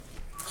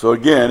So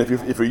again, if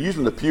you're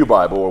using the Pew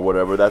Bible or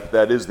whatever,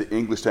 that is the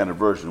English Standard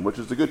Version, which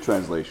is a good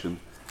translation.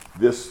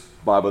 This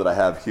Bible that I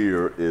have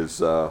here is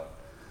the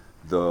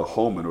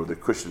Holman or the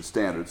Christian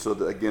Standard. So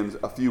again,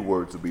 a few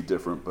words will be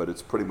different, but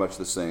it's pretty much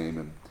the same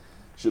and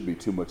shouldn't be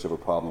too much of a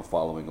problem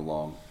following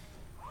along.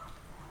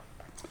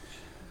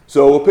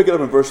 So we'll pick it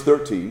up in verse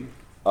 13.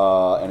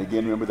 And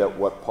again, remember that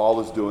what Paul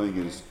is doing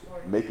is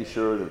making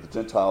sure that the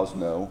Gentiles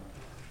know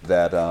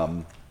that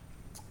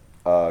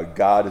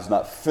God is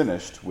not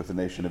finished with the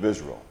nation of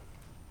Israel.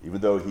 Even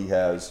though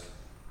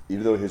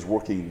his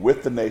working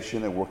with the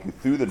nation and working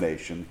through the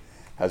nation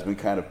has been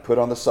kind of put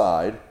on the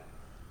side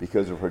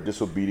because of her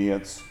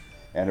disobedience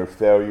and her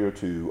failure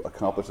to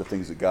accomplish the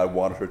things that God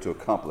wanted her to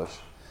accomplish,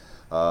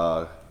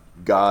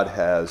 God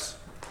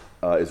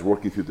is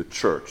working through the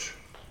church.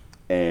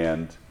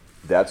 And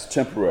that's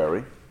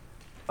temporary.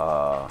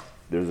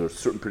 There's a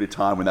certain period of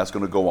time when that's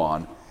going to go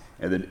on.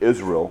 And then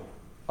Israel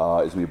is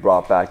going to be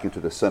brought back into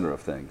the center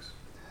of things.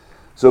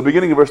 So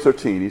beginning in verse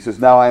 13, he says,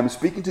 "Now I am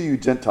speaking to you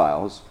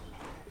Gentiles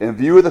in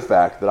view of the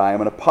fact that I am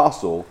an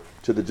apostle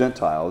to the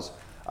Gentiles.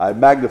 I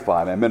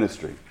magnify my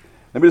ministry."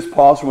 Let me just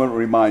pause for a moment and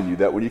remind you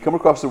that when you come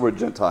across the word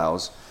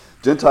Gentiles,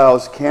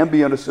 Gentiles can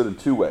be understood in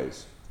two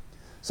ways.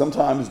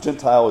 Sometimes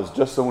Gentile is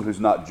just someone who's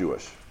not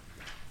Jewish.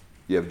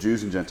 You have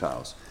Jews and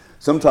Gentiles.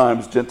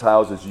 Sometimes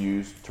Gentiles is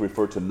used to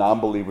refer to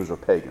non-believers or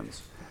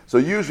pagans. So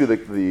usually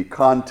the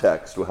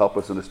context will help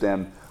us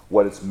understand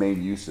what its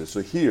main use is.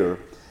 So here,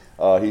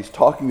 he's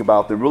talking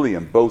about them really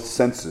in both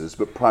senses,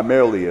 but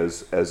primarily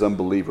as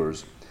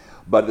unbelievers.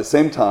 But at the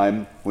same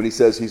time, when he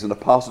says he's an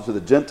apostle to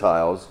the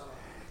Gentiles,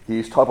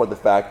 he's talking about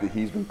the fact that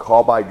he's been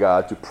called by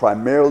God to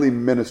primarily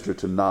minister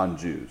to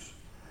non-Jews.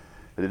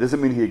 And it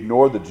doesn't mean he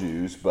ignored the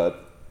Jews,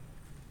 but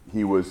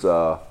he was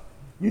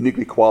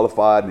uniquely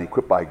qualified and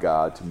equipped by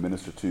God to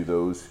minister to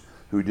those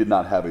who did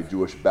not have a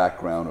Jewish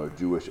background or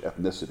Jewish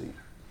ethnicity.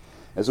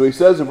 And so he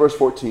says in verse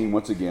 14,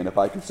 once again, "If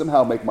I can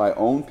somehow make my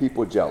own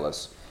people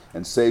jealous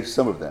and save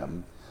some of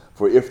them,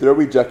 for if their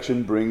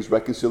rejection brings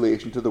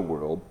reconciliation to the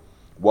world,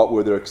 what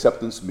will their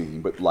acceptance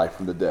mean but life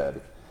from the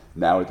dead?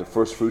 Now if the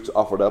first fruits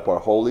offered up are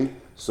holy,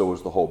 so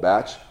is the whole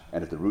batch,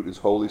 and if the root is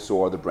holy,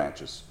 so are the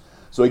branches."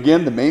 So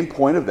again, the main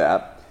point of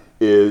that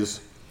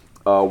is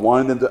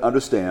wanting them to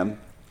understand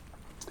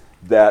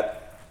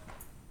that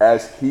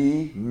as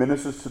he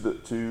ministers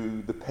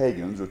to the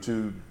pagans or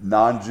to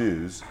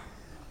non-Jews,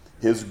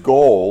 his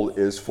goal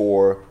is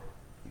for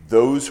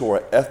those who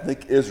are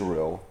ethnic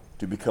Israel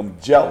to become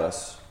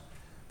jealous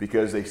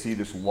because they see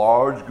this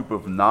large group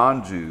of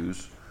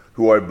non-Jews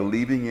who are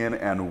believing in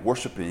and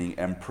worshiping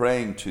and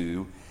praying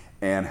to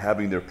and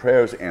having their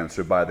prayers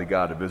answered by the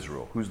God of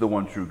Israel, who's the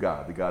one true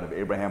God, the God of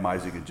Abraham,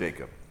 Isaac, and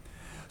Jacob.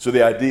 So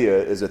the idea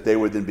is that they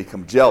would then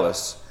become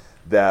jealous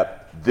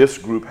that this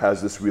group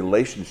has this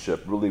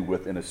relationship really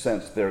with, in a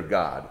sense, their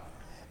God.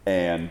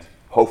 And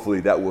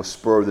hopefully that will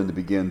spur them to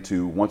begin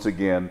to, once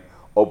again,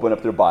 open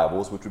up their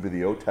Bibles, which would be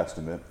the Old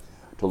Testament,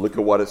 to look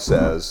at what it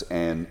says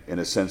and, in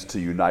a sense, to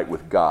unite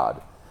with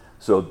God.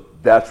 So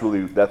that's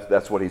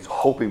what he's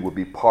hoping would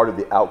be part of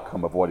the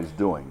outcome of what he's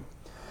doing.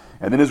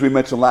 And then as we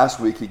mentioned last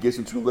week, he gets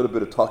into a little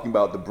bit of talking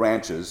about the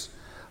branches.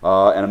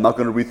 And I'm not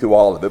going to read through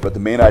all of it, but the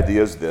main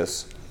idea is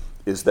this,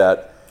 is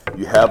that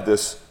you have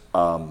this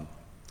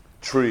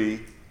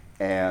tree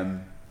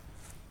and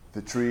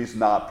the tree's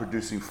not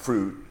producing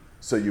fruit,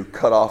 so you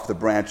cut off the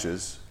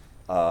branches.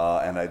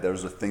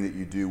 There's a thing that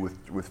you do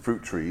with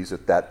fruit trees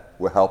that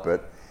will help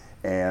it.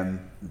 And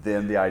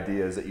then the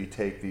idea is that you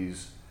take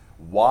these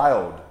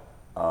wild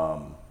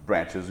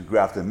branches and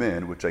graft them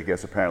in, which I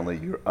guess apparently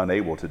you're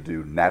unable to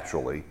do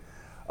naturally,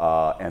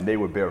 and they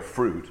would bear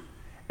fruit.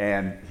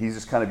 And he's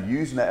just kind of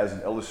using that as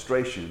an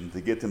illustration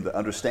to get them to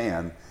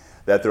understand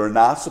that they're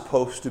not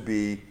supposed to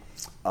be,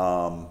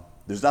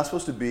 it's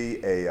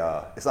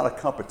not a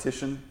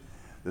competition,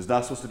 there's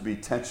not supposed to be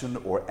tension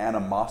or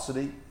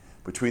animosity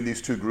between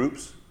these two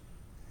groups.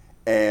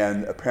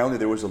 And apparently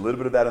there was a little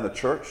bit of that in the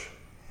church,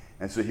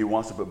 and so he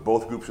wants to put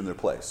both groups in their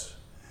place.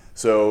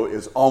 So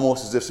it's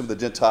almost as if some of the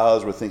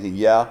Gentiles were thinking,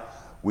 yeah,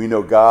 we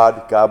know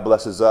God, God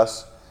blesses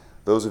us.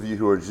 Those of you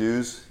who are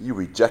Jews, you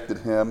rejected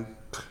him,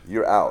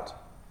 you're out.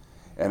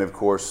 And of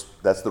course,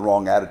 that's the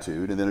wrong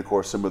attitude. And then of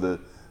course, some of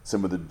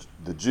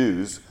the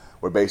Jews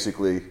were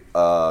basically,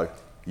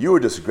 you were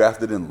just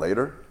grafted in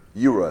later.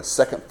 You were a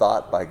second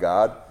thought by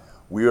God.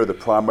 We are the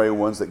primary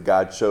ones that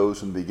God chose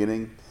from the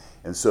beginning.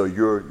 And so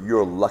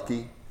you're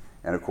lucky.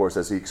 And of course,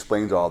 as he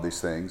explains all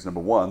these things, number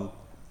one,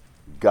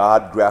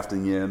 God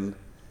grafting in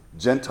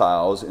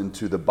Gentiles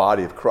into the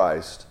body of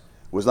Christ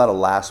was not a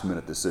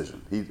last-minute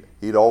decision.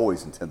 He'd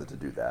always intended to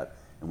do that,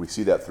 and we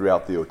see that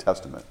throughout the Old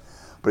Testament.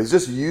 But he's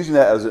just using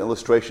that as an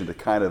illustration to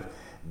kind of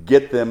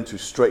get them to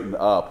straighten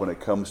up when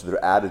it comes to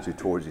their attitude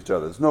towards each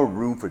other. There's no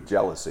room for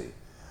jealousy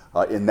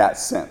in that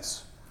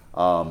sense.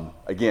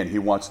 Again, he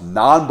wants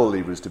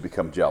non-believers to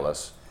become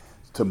jealous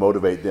to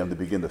motivate them to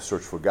begin to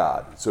search for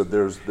God. So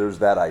there's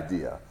that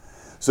idea.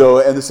 So,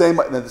 and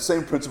the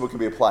same principle can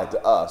be applied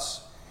to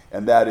us,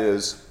 and that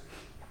is,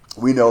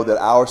 we know that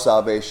our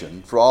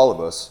salvation, for all of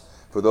us,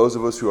 For those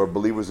of us who are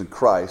believers in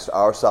Christ,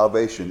 our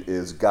salvation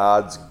is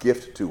God's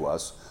gift to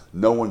us.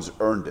 No one's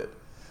earned it.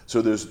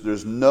 So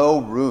there's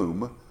no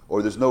room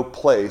or there's no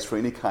place for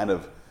any kind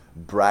of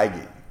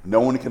bragging.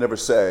 No one can ever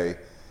say,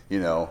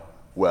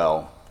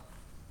 well,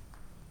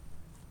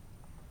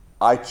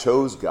 I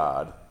chose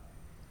God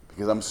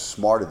because I'm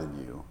smarter than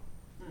you.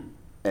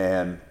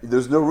 And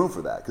there's no room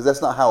for that, because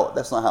that's not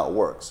how it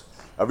works.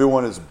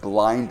 Everyone is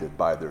blinded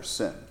by their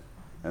sin.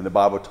 And the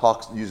Bible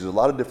uses a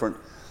lot of different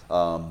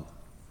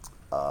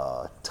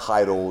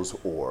titles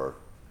or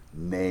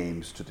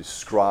names to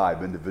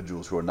describe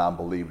individuals who are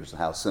non-believers and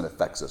how sin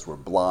affects us. We're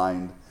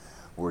blind,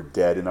 we're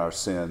dead in our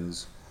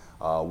sins,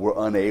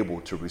 we're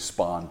unable to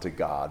respond to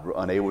God, we're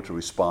unable to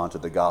respond to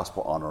the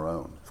gospel on our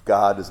own. If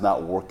God does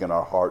not work in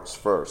our hearts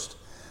first,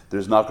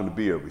 there's not going to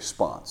be a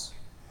response.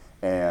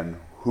 And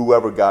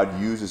whoever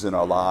God uses in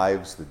our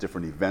lives, the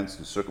different events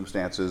and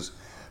circumstances,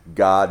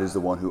 God is the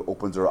one who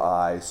opens our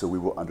eyes so we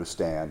will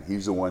understand.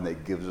 He's the one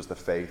that gives us the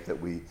faith that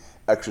we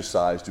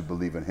exercise to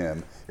believe in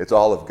him. It's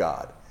all of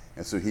God.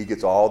 And so he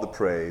gets all the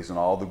praise and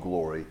all the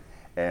glory,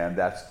 and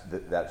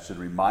that should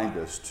remind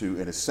us to,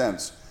 in a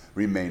sense,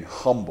 remain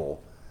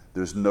humble.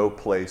 There's no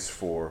place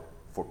for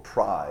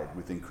pride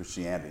within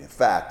Christianity. In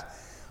fact,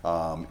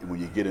 when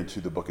you get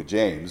into the book of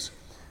James,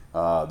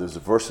 there's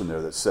a verse in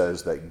there that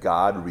says that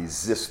God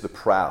resists the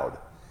proud.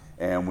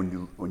 And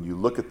when you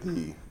look at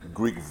the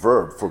Greek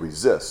verb for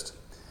resist,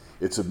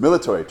 it's a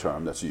military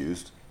term that's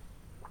used,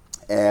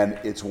 and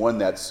it's one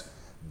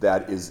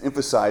that is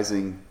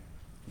emphasizing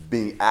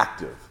being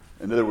active.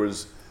 In other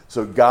words,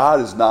 so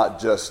God is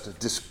not just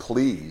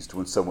displeased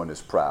when someone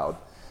is proud.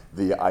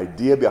 The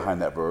idea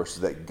behind that verse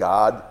is that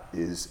God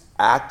is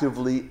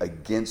actively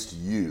against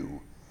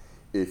you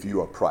if you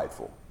are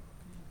prideful.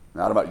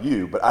 Not about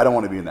you, but I don't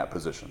want to be in that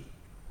position.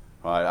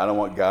 Right? I don't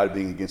want God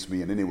being against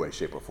me in any way,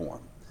 shape, or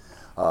form.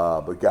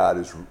 But God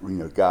is,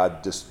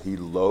 he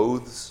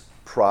loathes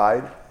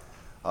pride.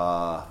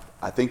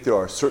 I think there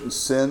are certain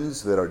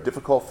sins that are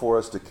difficult for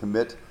us to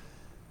commit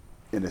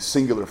in a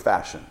singular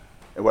fashion.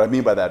 And what I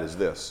mean by that is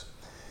this.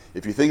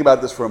 If you think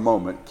about this for a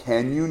moment,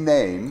 can you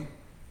name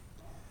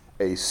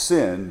a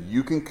sin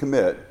you can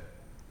commit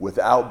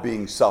without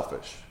being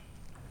selfish?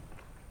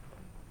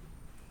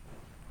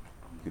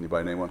 Can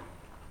anybody name one?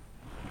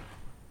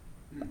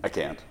 I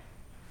can't.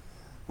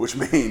 Which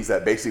means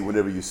that basically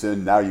whenever you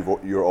sin, now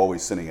you're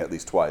always sinning at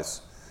least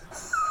twice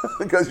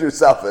because you're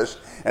selfish,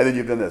 and then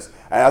you've done this.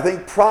 And I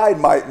think pride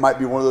might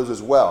be one of those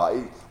as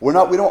well. We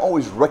don't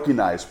always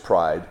recognize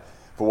pride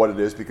for what it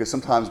is, because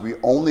sometimes we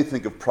only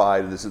think of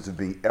pride in the sense of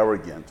being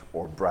arrogant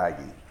or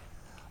bragging.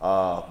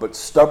 But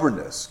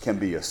stubbornness can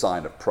be a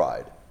sign of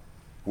pride.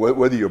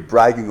 Whether you're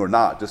bragging or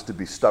not, just to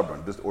be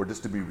stubborn or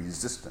just to be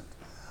resistant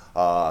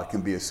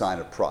can be a sign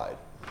of pride.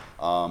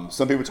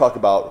 Some people talk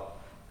about,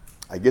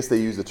 I guess they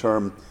use the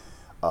term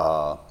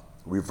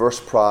reverse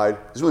pride.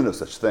 There's really no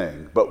such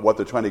thing, but what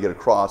they're trying to get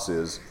across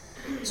is,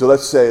 so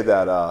let's say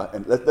that,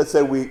 and let's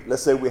say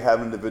we have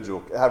an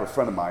individual. I have a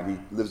friend of mine.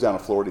 He lives down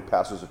in Florida. He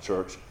pastors a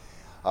church.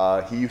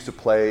 He used to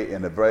play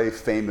in a very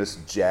famous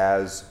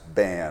jazz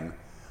band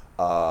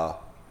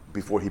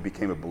before he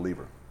became a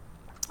believer.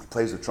 He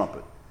plays the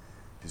trumpet.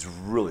 He's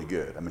really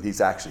good. I mean, he's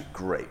actually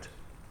great.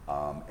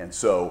 And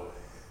so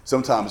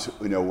sometimes,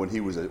 when he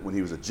was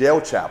a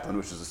jail chaplain,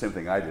 which is the same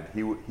thing I did,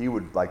 he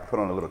would like put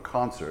on a little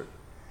concert,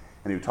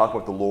 and he would talk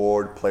about the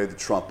Lord, play the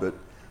trumpet,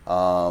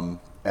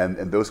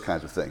 and those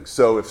kinds of things.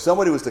 So if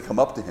somebody was to come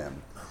up to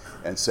him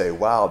and say,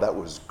 "Wow, that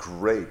was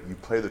great. You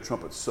play the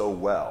trumpet so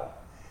well,"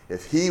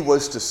 if he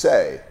was to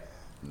say,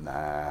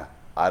 "Nah,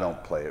 I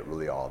don't play it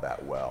really all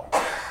that well,"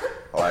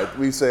 all right,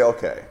 we say,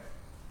 "Okay,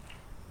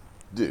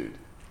 dude,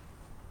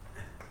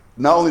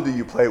 not only do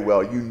you play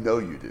well, you know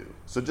you do.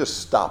 So just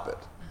stop it."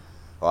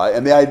 All right?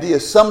 And the idea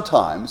is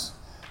sometimes,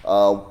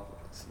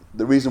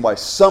 the reason why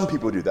some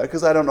people do that,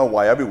 because I don't know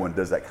why everyone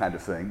does that kind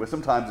of thing, but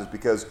sometimes it's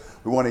because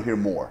we want to hear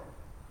more.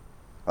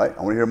 Right? I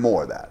want to hear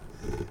more of that.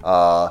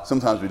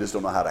 Sometimes we just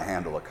don't know how to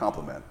handle a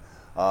compliment.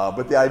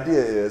 But the idea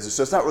is,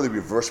 it's not really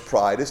reverse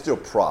pride. It's still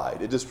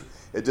pride. It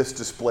just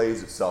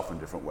displays itself in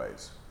different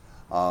ways.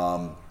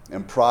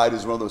 And pride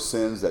is one of those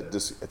sins that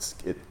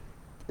it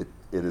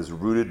is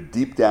rooted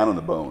deep down in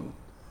the bone.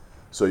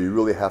 So you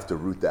really have to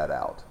root that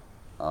out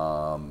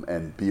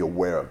and be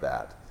aware of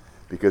that,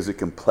 because it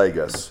can plague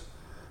us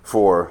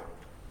for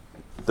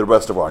the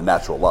rest of our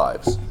natural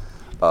lives,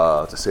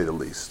 to say the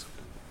least.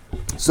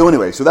 So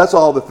anyway, so that's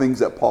all the things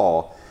that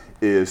Paul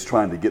is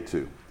trying to get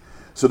to.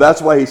 So that's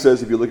why he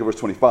says, if you look at verse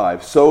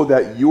 25, "So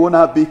that you will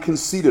not be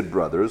conceited,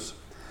 brothers,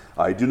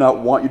 I do not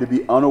want you to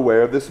be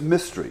unaware of this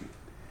mystery.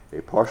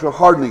 A partial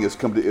hardening has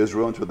come to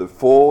Israel until the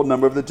full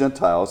number of the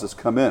Gentiles has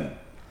come in.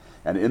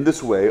 And in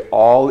this way,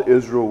 all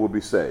Israel will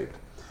be saved."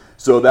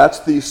 So that's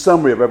the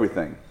summary of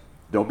everything.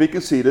 Don't be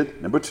conceited.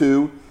 Number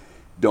two,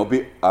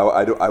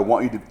 I don't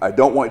want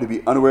you to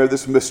be unaware of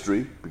this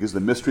mystery, because the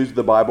mysteries of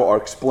the Bible are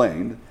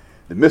explained.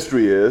 The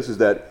mystery is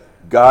that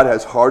God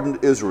has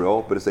hardened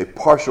Israel, but it's a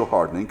partial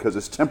hardening because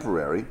it's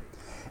temporary.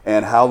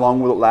 And how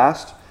long will it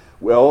last?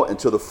 Well,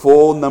 until the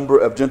full number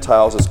of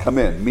Gentiles has come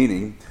in,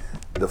 meaning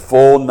the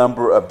full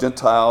number of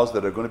Gentiles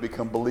that are going to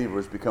become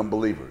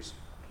believers.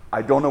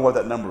 I don't know what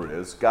that number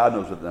is. God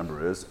knows what the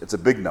number is. It's a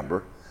big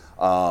number.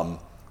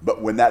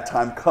 But when that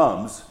time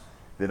comes,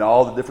 then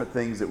all the different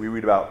things that we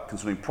read about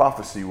concerning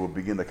prophecy will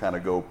begin to kind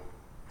of go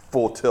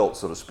full tilt,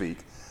 so to speak,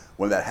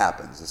 when that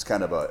happens. It's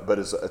kind of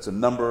it's a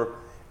number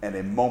and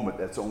a moment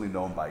that's only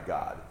known by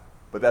God.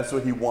 But that's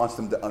what he wants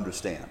them to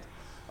understand.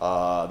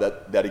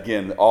 That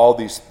again, all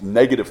these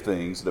negative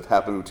things that have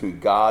happened between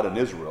God and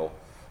Israel,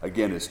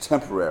 again, is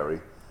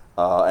temporary.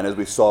 And as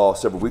we saw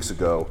several weeks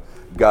ago,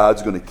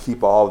 God's going to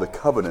keep all the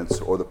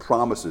covenants or the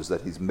promises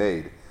that he's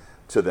made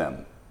to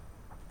them.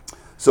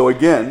 So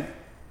again,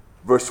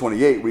 verse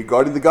 28,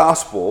 regarding the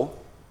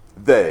gospel,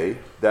 they,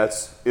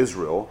 that's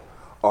Israel,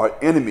 are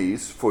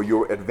enemies for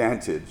your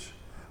advantage.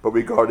 But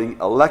regarding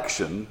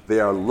election,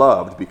 they are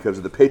loved because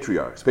of the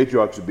patriarchs.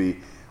 Patriarchs would be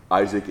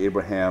Isaac,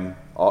 Abraham,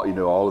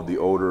 all of the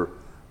older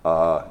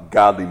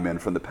godly men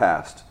from the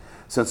past.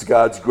 Since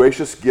God's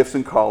gracious gifts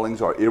and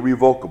callings are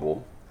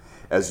irrevocable,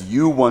 as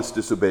you once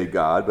disobeyed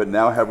God, but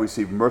now have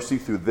received mercy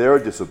through their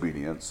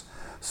disobedience,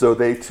 so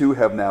they too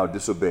have now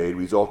disobeyed,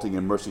 resulting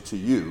in mercy to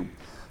you,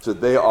 so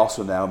they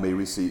also now may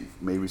receive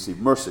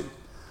mercy.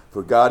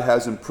 For God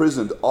has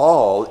imprisoned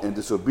all in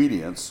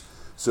disobedience,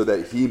 so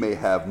that he may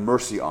have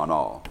mercy on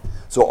all.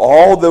 So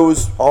all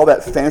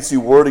that fancy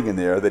wording in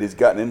there that he's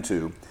gotten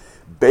into,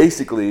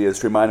 basically is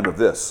to remind him of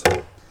this.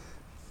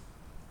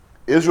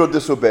 Israel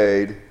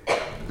disobeyed,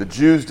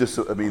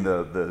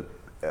 the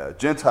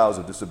Gentiles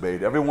have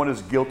disobeyed. Everyone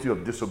is guilty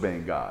of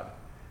disobeying God.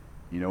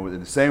 In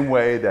the same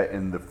way that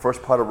in the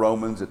first part of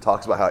Romans, it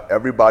talks about how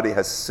everybody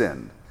has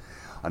sinned.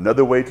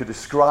 Another way to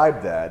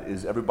describe that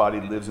is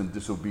everybody lives in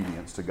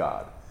disobedience to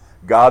God.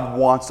 God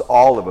wants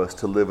all of us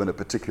to live in a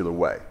particular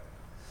way.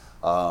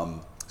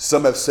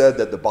 Some have said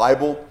that the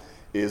Bible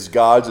is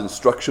God's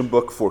instruction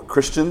book for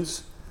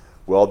Christians.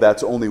 Well,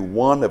 that's only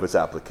one of its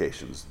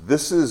applications.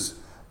 This is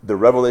the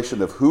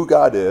revelation of who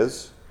God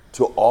is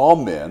to all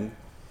men,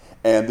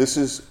 and this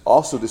is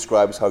also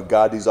describes how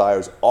God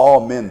desires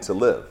all men to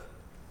live.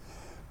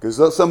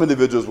 Because some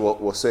individuals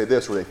will say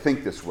this, or they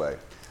think this way.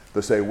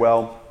 They'll say,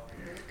 well,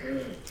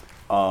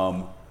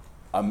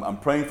 I'm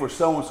praying for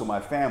so-and-so, my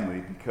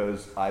family,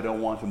 because I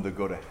don't want them to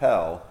go to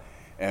hell.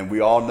 And we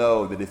all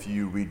know that if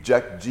you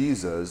reject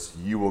Jesus,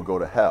 you will go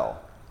to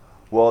hell.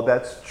 Well,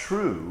 that's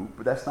true,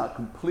 but that's not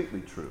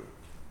completely true.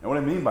 And what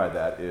I mean by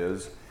that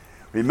is,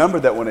 remember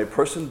that when a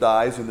person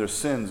dies in their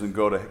sins and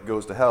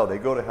goes to hell, they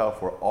go to hell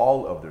for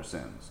all of their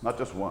sins, not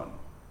just one.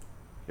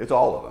 It's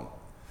all of them.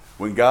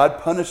 When God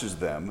punishes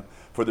them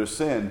for their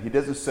sin, he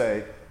doesn't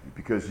say,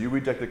 because you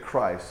rejected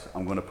Christ,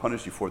 I'm going to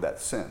punish you for that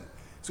sin.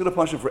 He's going to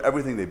punish them for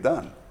everything they've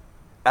done.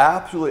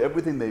 Absolutely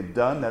everything they've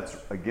done that's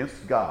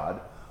against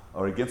God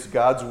or against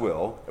God's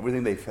will,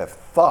 everything they have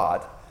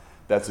thought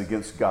that's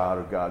against God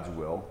or God's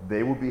will,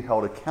 they will be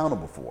held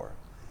accountable for.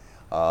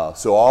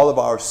 So all of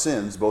our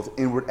sins, both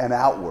inward and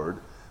outward,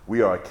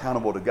 we are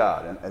accountable to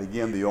God. And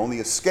again, the only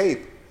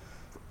escape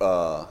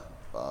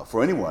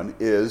for anyone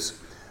is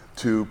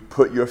to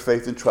put your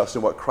faith and trust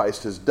in what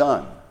Christ has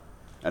done.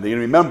 And again,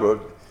 remember,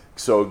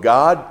 so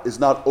God is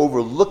not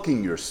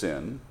overlooking your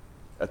sin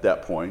at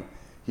that point.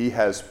 He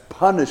has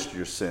punished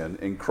your sin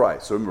in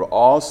Christ. So remember,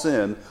 all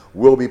sin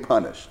will be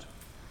punished.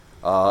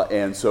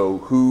 And so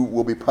who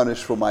will be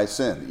punished for my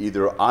sin?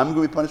 Either I'm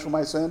going to be punished for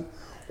my sin,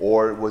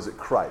 or was it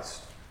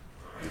Christ?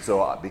 And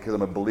so because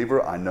I'm a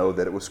believer, I know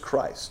that it was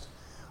Christ.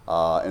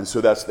 And so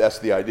that's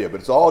the idea.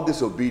 But it's all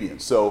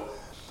disobedience. So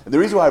and the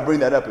reason why I bring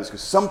that up is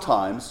because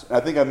sometimes, and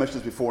I think I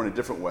mentioned this before in a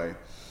different way,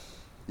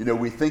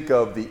 we think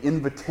of the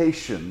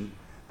invitation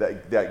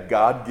that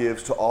God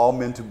gives to all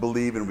men to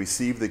believe and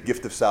receive the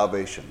gift of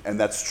salvation. And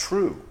that's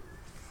true.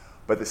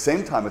 But at the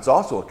same time, it's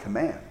also a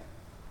command.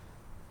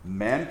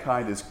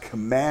 Mankind is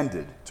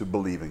commanded to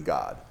believe in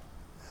God.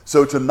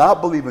 So to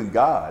not believe in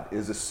God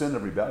is a sin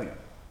of rebellion.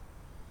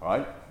 All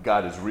right?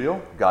 God is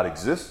real. God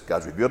exists.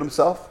 God's revealed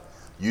himself.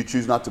 You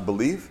choose not to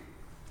believe,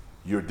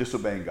 you're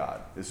disobeying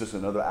God. It's just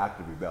another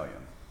act of rebellion.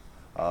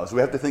 So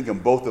we have to think in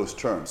both those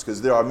terms,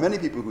 because there are many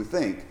people who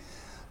think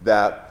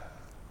that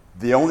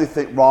the only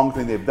wrong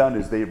thing they've done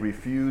is they've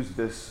refused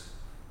this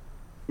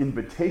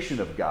invitation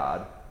of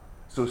God,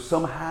 so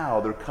somehow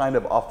they're kind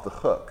of off the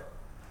hook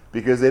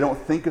because they don't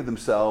think of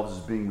themselves as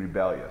being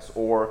rebellious.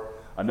 Or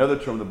another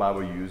term the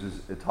Bible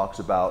uses, it talks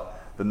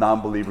about the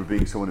non-believer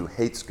being someone who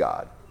hates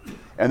God.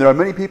 And there are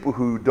many people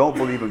who don't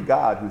believe in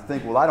God who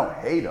think, well, I don't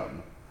hate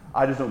him,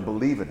 I just don't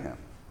believe in him.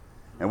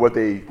 And what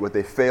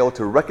they fail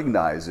to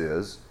recognize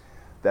is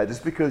that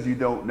just because you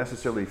don't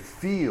necessarily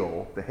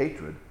feel the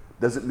hatred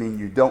doesn't mean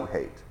you don't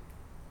hate.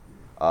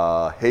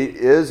 Hate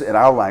is, in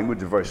our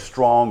language, a very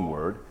strong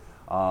word,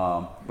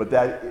 but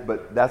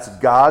that's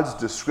God's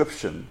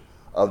description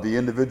of the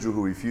individual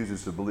who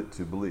refuses to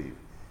believe.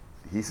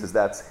 He says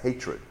that's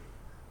hatred.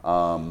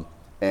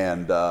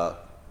 And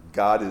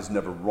God is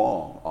never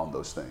wrong on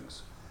those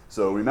things.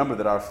 So remember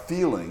that our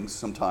feelings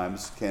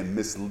sometimes can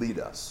mislead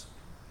us.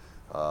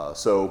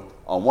 So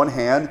on one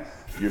hand,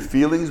 your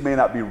feelings may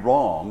not be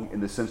wrong in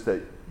the sense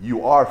that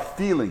you are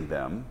feeling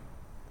them,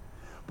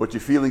 but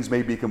your feelings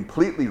may be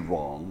completely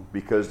wrong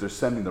because they're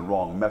sending the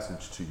wrong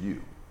message to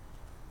you.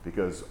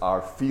 Because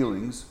our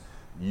feelings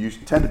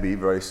tend to be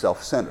very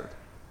self-centered.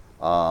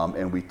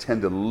 And we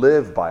tend to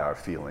live by our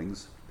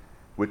feelings,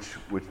 which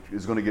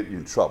is going to get you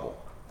in trouble.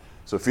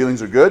 So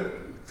feelings are good.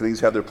 Feelings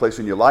have their place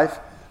in your life.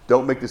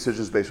 Don't make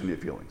decisions based on your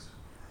feelings.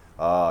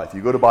 If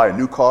you go to buy a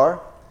new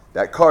car,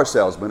 that car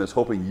salesman is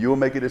hoping you'll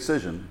make a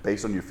decision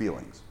based on your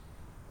feelings,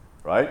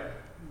 right?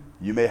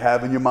 You may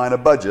have in your mind a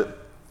budget.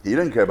 He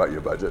doesn't care about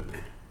your budget.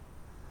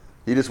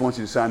 He just wants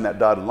you to sign that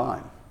dotted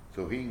line.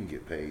 So he can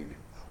get paid.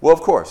 Well,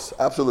 of course,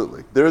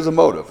 absolutely. There is a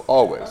motive,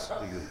 always.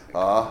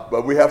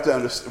 But we have to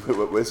understand,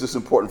 it's just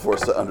important for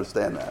us to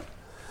understand that.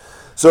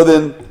 So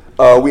then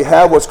we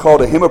have what's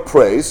called a hymn of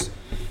praise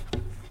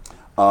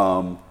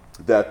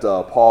that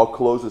Paul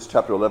closes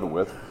chapter 11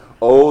 with.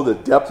 Oh, the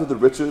depth of the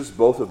riches,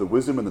 both of the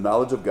wisdom and the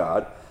knowledge of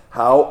God,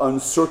 how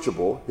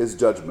unsearchable his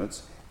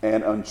judgments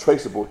and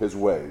untraceable his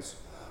ways.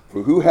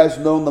 For who has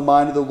known the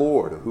mind of the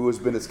Lord, or who has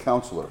been his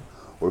counselor,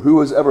 or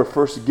who has ever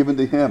first given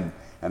to him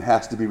and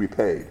has to be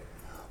repaid?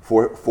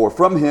 For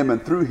from him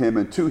and through him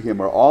and to him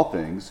are all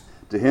things.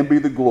 To him be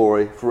the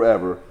glory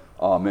forever.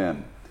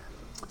 Amen.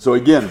 So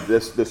again,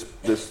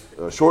 this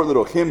short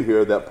little hymn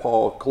here that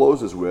Paul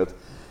closes with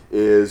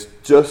is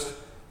just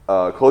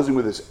closing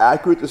with this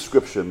accurate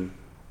description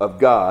of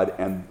God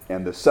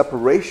and the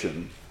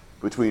separation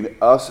between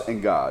us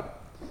and God.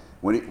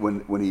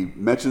 When he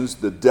mentions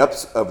the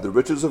depths of the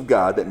riches of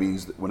God, that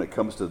means that when it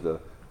comes to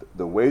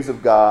the ways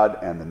of God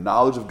and the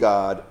knowledge of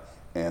God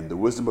and the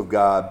wisdom of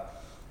God,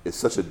 it's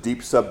such a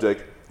deep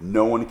subject,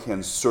 no one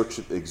can search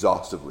it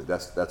exhaustively.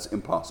 That's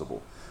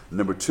impossible.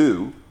 Number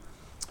two,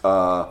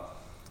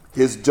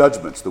 his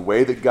judgments, the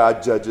way that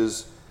God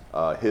judges,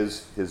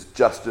 his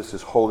justice,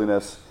 his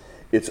holiness,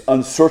 it's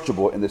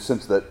unsearchable in the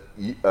sense that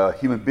a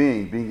human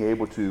being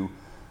able to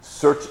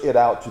search it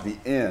out to the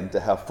end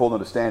to have full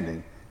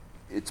understanding,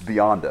 it's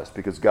beyond us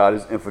because God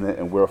is infinite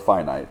and we're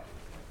finite.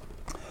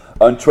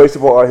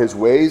 Untraceable are his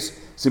ways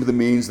simply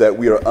means that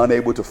we are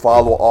unable to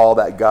follow all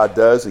that God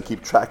does and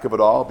keep track of it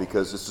all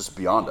because it's just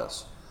beyond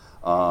us.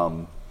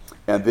 And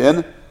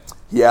then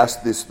he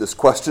asked this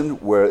question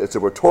where it's a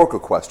rhetorical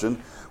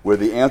question where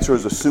the answer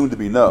is assumed to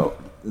be no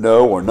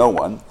or no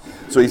one.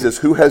 So he says,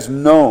 who has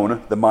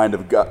known the mind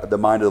of God, the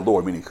mind of the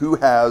Lord? Meaning, who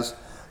has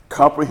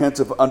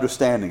comprehensive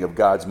understanding of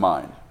God's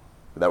mind?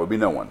 That would be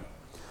no one.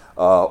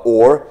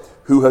 Or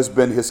who has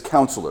been his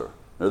counselor?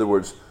 In other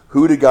words,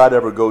 who did God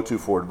ever go to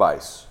for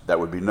advice? That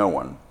would be no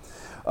one.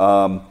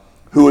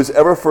 Who is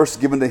ever first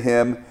given to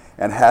him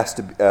and has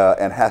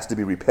to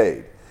be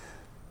repaid?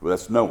 Well,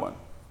 that's no one.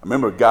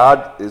 Remember,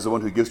 God is the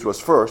one who gives to us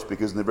first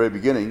because in the very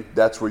beginning,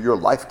 that's where your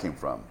life came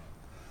from.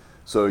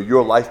 So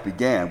your life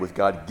began with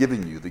God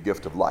giving you the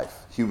gift of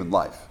life, human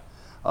life.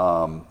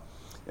 And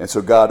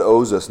so God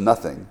owes us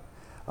nothing.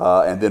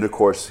 And then, of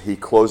course, he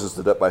closes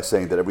it up by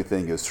saying that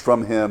everything is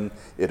from him,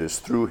 it is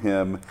through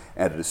him,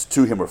 and it is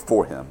to him or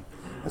for him.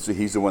 And so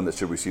he's the one that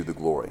should receive the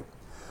glory.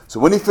 So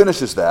when he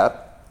finishes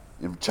that,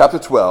 in chapter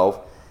 12,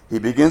 he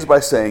begins by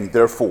saying,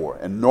 therefore.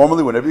 And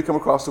normally, whenever you come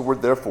across the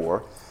word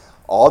therefore,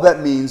 all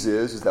that means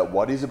is that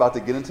what he's about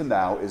to get into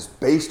now is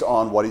based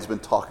on what he's been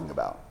talking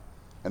about.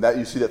 And that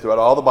you see that throughout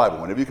all the Bible.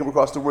 Whenever you come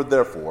across the word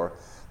therefore,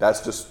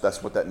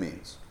 that's what that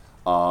means.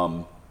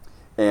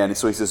 And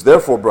so he says,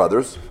 therefore,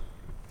 brothers,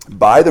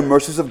 by the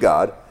mercies of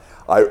God,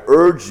 I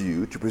urge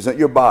you to present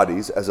your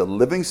bodies as a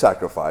living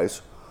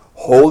sacrifice,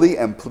 holy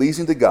and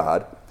pleasing to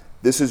God.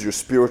 This is your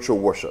spiritual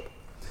worship.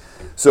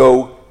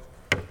 So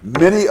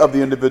many of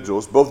the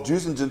individuals, both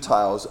Jews and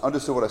Gentiles,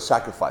 understood what a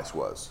sacrifice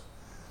was.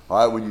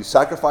 All right, when you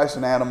sacrifice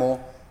an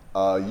animal,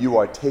 you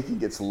are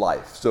taking its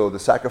life. So the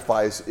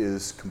sacrifice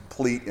is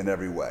complete in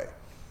every way.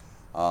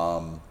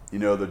 You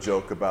know the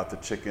joke about the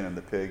chicken and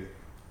the pig?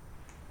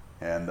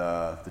 And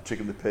the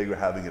chicken and the pig are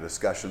having a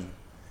discussion.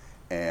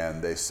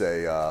 And they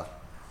say,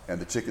 and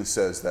the chicken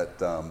says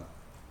that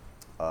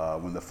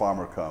when the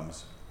farmer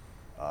comes,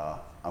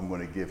 I'm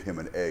going to give him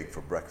an egg for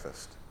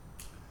breakfast.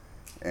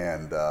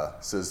 And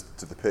says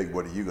to the pig,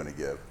 what are you going to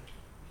give?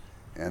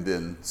 And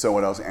then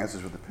someone else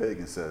answers with the pig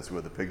and says,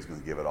 well, the pig's going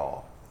to give it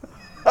all.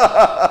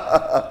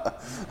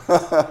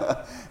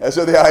 And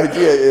so the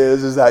idea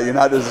is that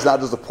it's not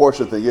just a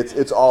portion thing,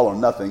 it's all or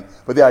nothing.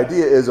 But the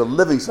idea is a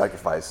living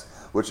sacrifice,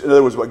 which in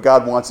other words, what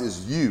God wants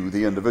is you,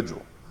 the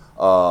individual,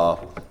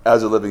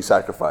 as a living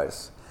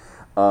sacrifice.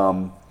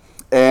 And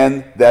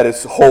that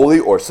is holy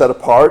or set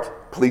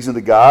apart, pleasing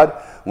to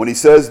God. When he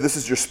says this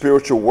is your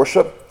spiritual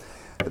worship,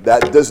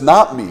 that does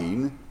not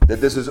mean that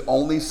this is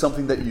only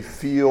something that you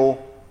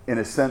feel in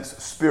a sense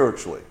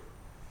spiritually.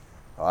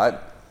 All right?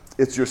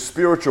 It's your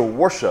spiritual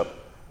worship,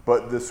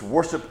 but this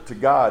worship to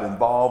God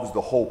involves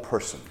the whole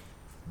person,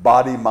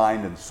 body,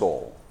 mind, and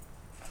soul.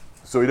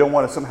 So you don't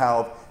want to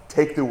somehow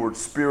take the word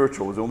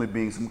spiritual as only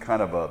being some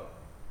kind of a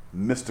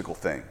mystical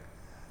thing.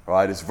 All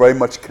right? It's very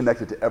much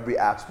connected to every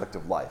aspect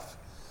of life,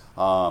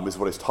 is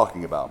what he's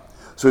talking about.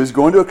 So he's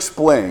going to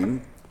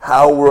explain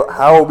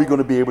How are we going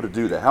to be able to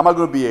do that? How am I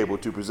going to be able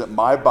to present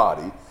my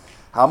body?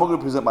 How am I going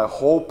to present my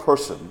whole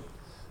person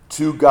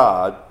to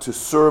God, to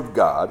serve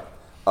God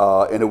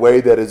in a way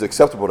that is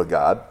acceptable to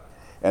God?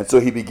 And so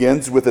he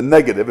begins with a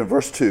negative in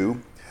verse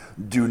 2.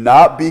 Do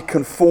not be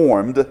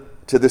conformed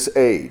to this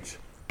age.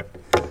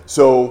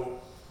 So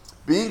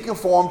being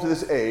conformed to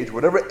this age,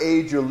 whatever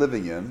age you're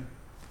living in,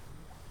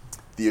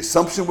 the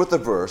assumption with the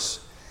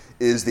verse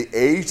is the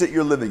age that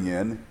you're living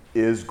in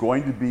is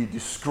going to be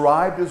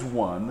described as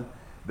one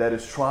that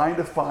is trying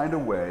to find a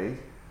way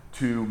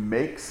to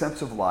make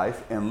sense of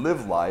life and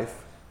live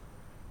life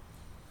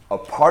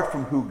apart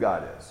from who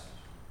God is.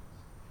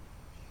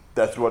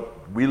 That's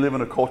what we live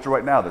in a culture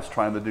right now that's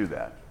trying to do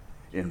that.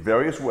 In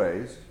various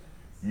ways,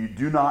 you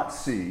do not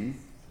see,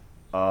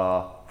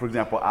 for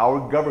example,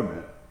 our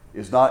government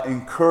is not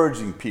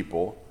encouraging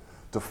people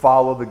to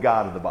follow the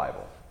God of the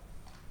Bible.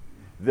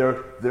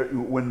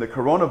 When the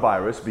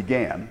coronavirus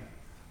began,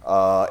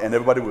 and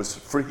everybody was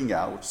freaking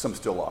out, which some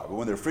still are, but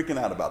when they're freaking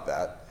out about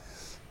that,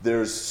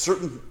 there's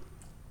certain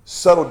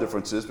subtle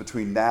differences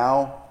between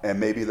now and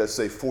maybe, let's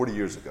say, 40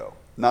 years ago.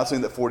 Not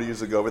saying that 40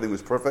 years ago everything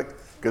was perfect,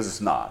 because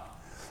it's not.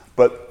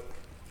 But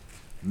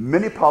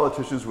many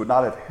politicians would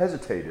not have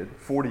hesitated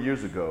 40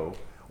 years ago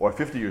or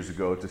 50 years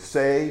ago to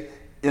say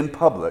in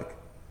public,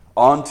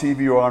 on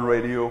TV or on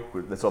radio,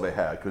 that's all they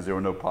had because there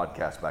were no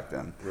podcasts back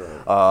then.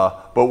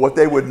 Right. But what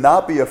they would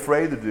not be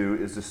afraid to do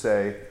is to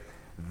say,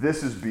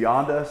 this is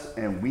beyond us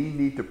and we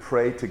need to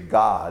pray to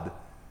God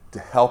to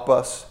help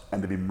us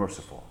and to be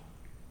merciful.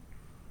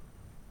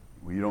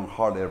 Well, you don't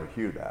hardly ever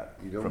hear that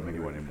from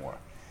anyone anymore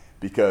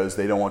because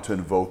they don't want to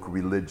invoke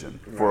religion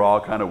for all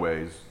kind of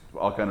ways, for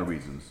all kind of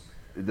reasons.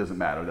 It doesn't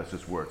matter. That's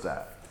just where it's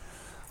at.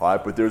 All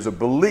right, but there's a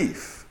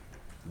belief.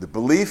 The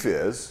belief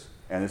is,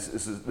 and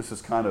this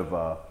is kind of,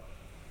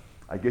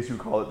 I guess you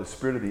would call it the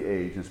spirit of the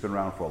age, and it's been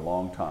around for a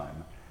long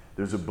time.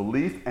 There's a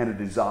belief and a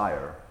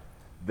desire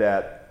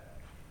that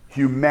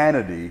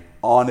humanity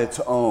on its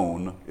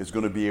own is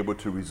going to be able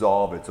to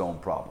resolve its own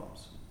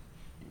problems.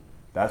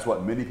 That's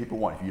what many people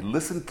want. If you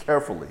listen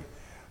carefully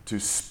to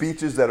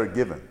speeches that are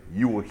given,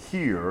 you will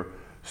hear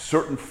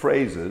certain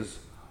phrases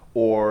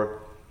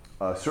or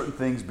certain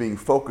things being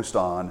focused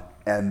on,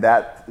 and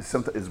that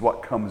is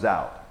what comes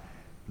out.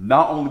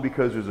 Not only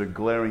because there's a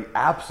glaring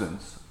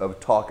absence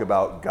of talk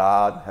about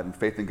God, having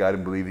faith in God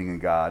and believing in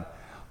God,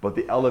 but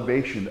the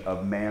elevation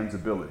of man's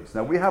abilities.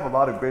 Now, we have a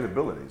lot of great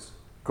abilities.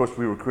 Of course,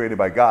 we were created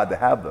by God to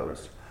have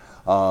those.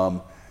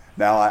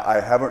 Now, I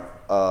haven't,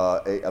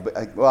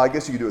 well, I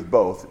guess you can do it with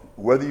both.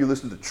 Whether you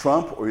listen to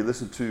Trump or you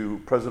listen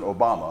to President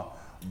Obama,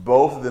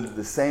 both of them do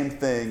the same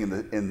thing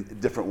in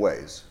different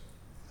ways.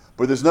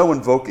 But there's no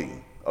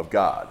invoking of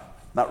God.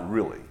 Not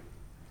really.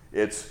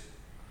 It's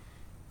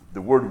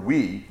the word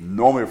we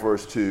normally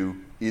refers to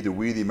either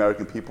we, the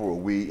American people, or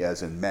we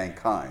as in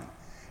mankind.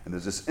 And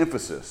there's this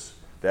emphasis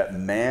that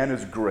man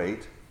is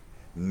great,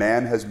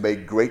 man has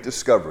made great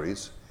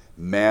discoveries,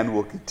 man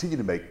will continue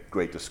to make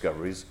great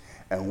discoveries,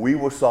 and we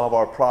will solve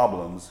our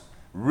problems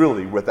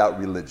really without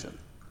religion.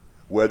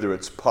 Whether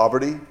it's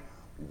poverty,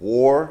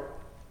 war,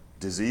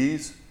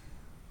 disease,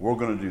 we're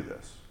going to do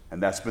this.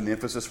 And that's been the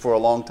emphasis for a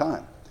long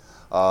time.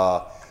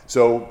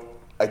 So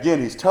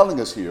again, he's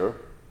telling us here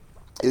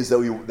is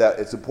that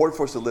it's important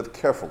for us to live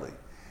carefully,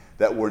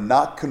 that we're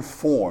not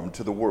conformed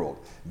to the world.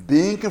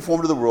 Being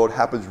conformed to the world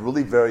happens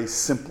really very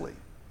simply.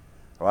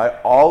 All right?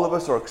 All of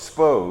us are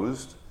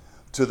exposed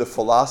to the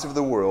philosophy of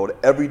the world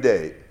every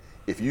day.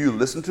 If you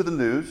listen to the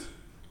news,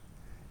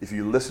 if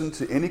you listen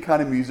to any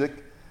kind of music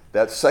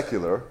that's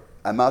secular,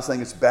 I'm not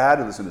saying it's bad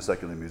to listen to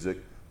secular music,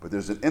 but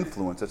there's an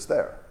influence that's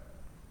there.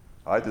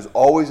 All right? There's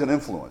always an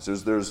influence.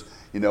 There's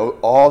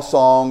all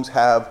songs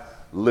have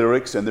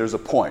lyrics and there's a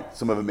point.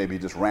 Some of it may be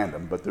just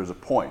random, but there's a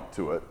point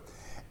to it.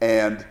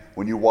 And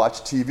when you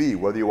watch TV,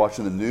 whether you're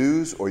watching the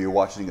news or you're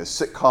watching a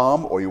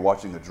sitcom or you're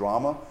watching a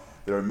drama,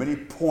 there are many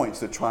points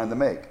they're trying to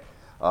make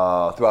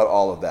throughout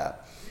all of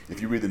that.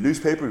 If you read the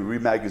newspaper, you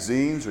read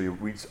magazines, or you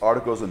read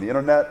articles on the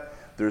internet,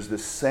 there's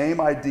this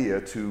same idea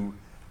to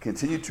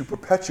continue to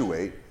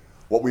perpetuate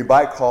what we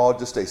might call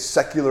just a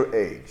secular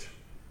age,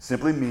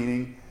 simply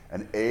meaning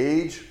an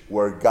age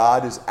where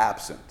God is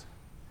absent.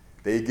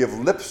 They give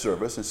lip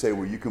service and say,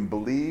 well, you can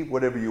believe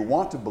whatever you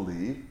want to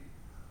believe,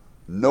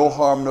 no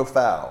harm, no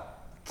foul.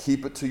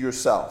 Keep it to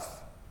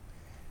yourself.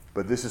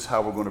 But this is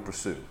how we're going to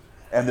pursue.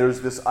 And there's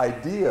this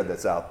idea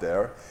that's out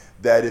there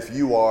that if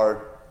you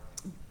are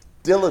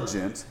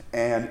diligent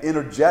and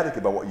energetic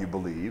about what you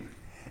believe,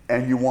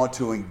 and you want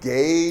to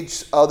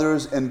engage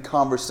others in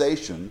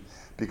conversation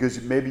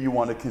because maybe you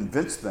want to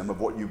convince them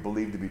of what you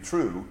believe to be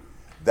true,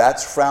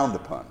 that's frowned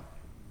upon.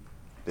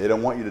 They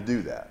don't want you to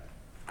do that.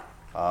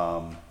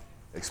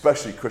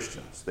 Especially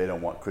Christians. They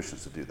don't want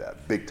Christians to do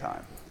that, big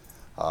time.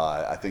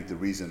 I think the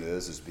reason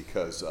is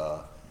because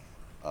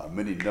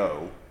many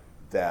know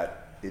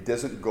that it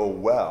doesn't go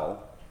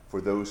well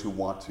for those who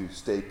want to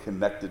stay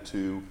connected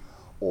to,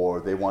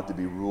 or they want to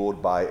be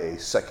ruled by a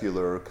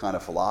secular kind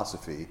of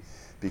philosophy,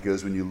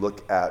 because when you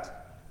look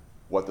at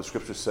what the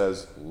scripture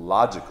says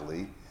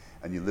logically,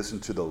 and you listen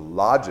to the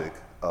logic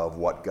of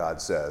what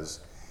God says,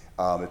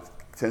 it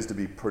tends to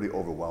be pretty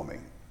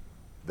overwhelming.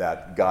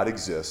 That God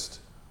exists,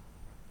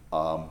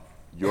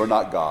 you're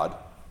not God,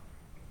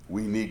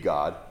 we need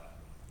God,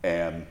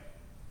 and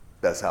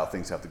that's how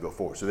things have to go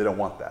forward. So they don't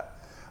want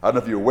that. I don't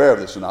know if you're aware of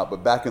this or not,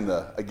 but back in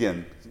the,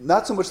 again,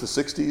 not so much the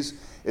 60s,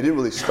 it didn't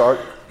really start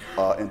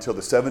until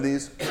the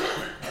 70s,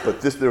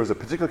 but there was a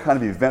particular kind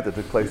of event that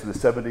took place in the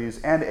 70s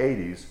and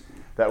 80s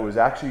that was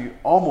actually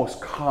almost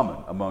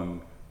common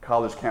among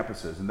college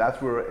campuses, and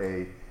that's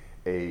where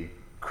a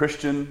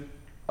Christian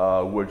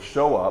would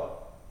show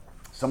up,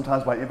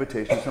 sometimes by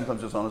invitation,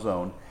 sometimes just on his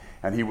own,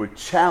 and he would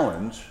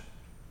challenge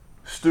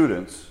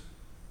students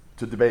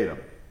to debate him,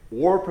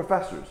 or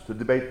professors to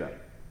debate them.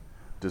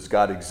 Does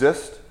God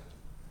exist?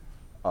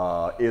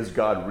 Is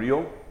God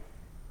real?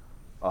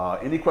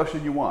 Any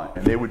question you want.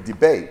 And they would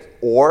debate,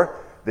 or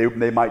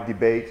they might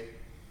debate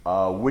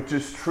which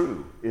is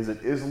true. Is it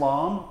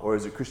Islam or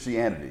is it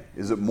Christianity?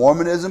 Is it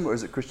Mormonism or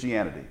is it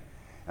Christianity?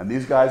 And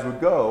these guys would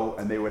go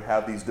and they would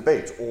have these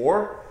debates.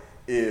 Or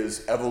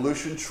is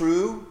evolution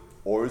true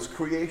or is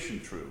creation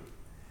true?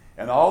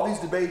 And all these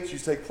debates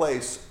used to take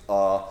place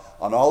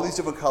on all these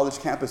different college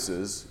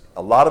campuses,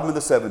 a lot of them in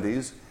the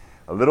 70s,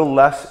 a little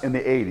less in the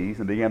 80s,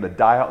 and began to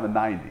die out in the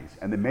 90s.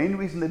 And the main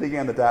reason they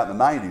began to die out in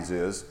the 90s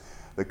is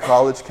the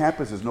college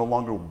campuses no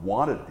longer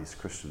wanted these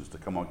Christians to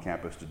come on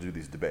campus to do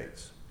these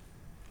debates.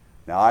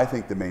 Now, I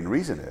think the main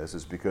reason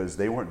is because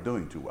they weren't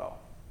doing too well.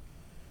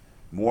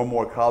 More and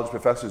more college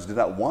professors did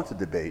not want to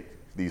debate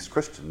these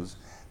Christians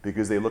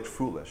because they looked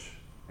foolish,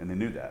 and they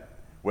knew that.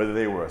 Whether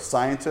they were a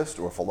scientist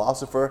or a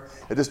philosopher,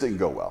 it just didn't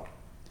go well.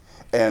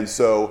 And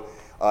so,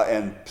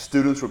 and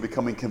students were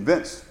becoming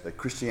convinced that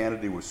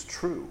Christianity was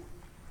true,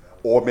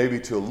 or maybe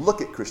to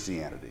look at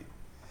Christianity.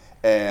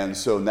 And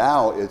so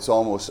now it's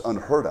almost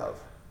unheard of.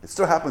 It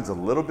still happens a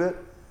little bit,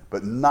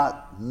 but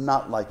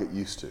not like it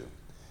used to.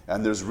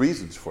 And there's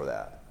reasons for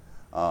that.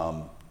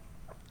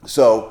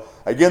 So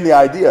again, the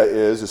idea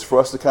is for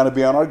us to kind of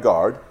be on our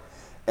guard.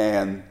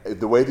 And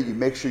the way that you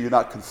make sure you're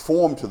not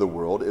conformed to the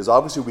world is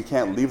obviously we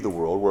can't leave the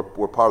world.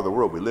 We're part of the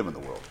world. We live in the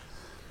world.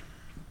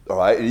 All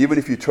right? And even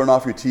if you turn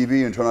off your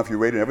TV and turn off your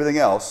radio and everything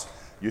else,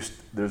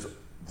 there's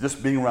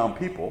just being around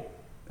people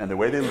and the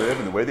way they live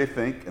and the way they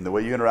think and the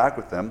way you interact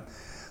with them,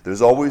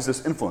 there's always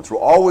this influence. We're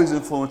always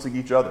influencing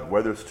each other,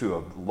 whether it's to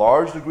a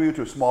large degree or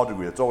to a small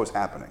degree. It's always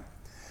happening.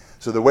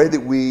 So the way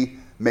that we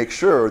make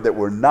sure that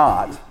we're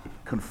not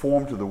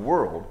conformed to the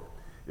world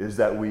is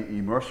that we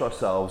immerse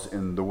ourselves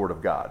in the Word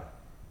of God.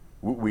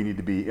 We need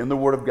to be in the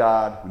Word of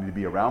God. We need to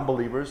be around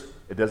believers.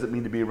 It doesn't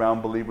mean to be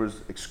around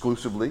believers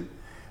exclusively.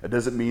 It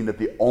doesn't mean that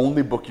the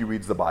only book you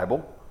read is the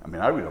Bible. I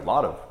mean, I read a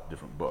lot of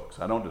different books.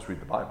 I don't just read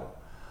the Bible.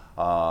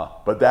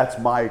 But that's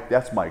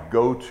my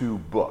go-to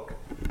book.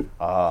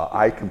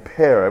 I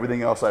compare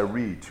everything else I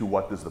read to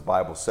what does the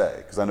Bible say,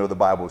 because I know the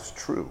Bible is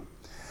true.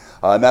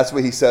 And that's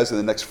what he says in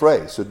the next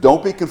phrase. So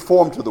don't be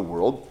conformed to the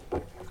world.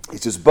 He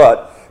says,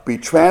 but be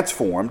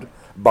transformed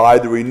by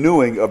the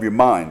renewing of your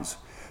minds.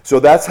 So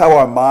that's how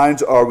our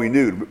minds are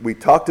renewed. We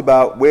talked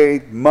about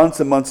months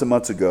and months and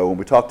months ago when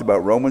we talked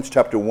about Romans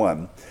chapter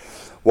 1.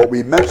 What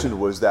we mentioned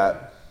was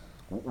that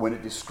when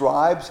it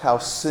describes how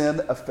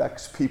sin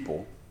affects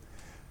people,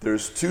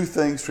 there's two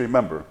things to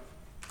remember.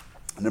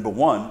 Number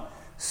one,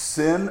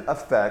 sin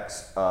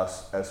affects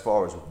us as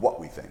far as what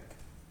we think.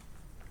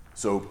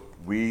 So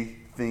we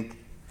think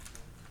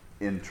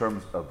in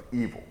terms of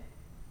evil.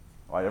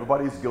 All right,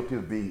 everybody is guilty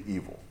of being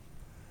evil.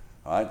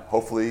 All right,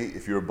 hopefully,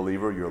 if you're a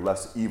believer, you're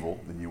less evil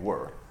than you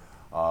were.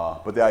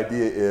 But the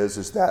idea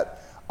is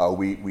that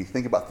we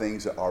think about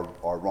things that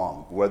are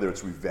wrong, whether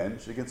it's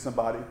revenge against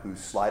somebody who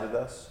slighted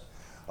us,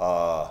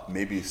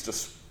 maybe it's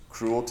just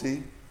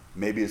cruelty,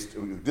 maybe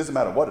it doesn't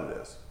matter what it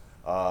is.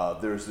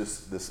 There's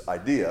this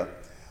idea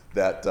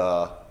that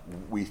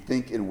we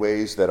think in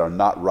ways that are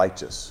not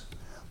righteous.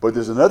 But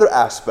there's another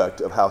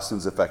aspect of how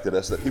sin's affected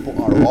us that people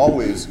aren't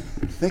always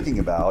thinking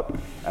about,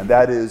 and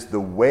that is the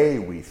way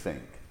we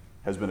think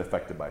has been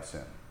affected by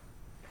sin.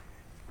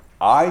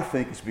 I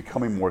think it's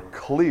becoming more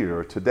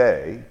clear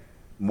today,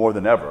 more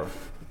than ever,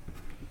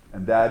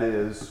 and that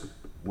is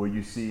where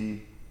you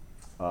see,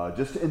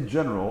 just in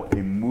general, a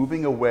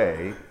moving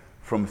away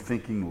from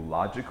thinking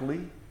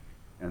logically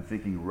and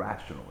thinking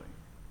rationally.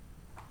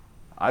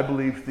 I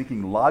believe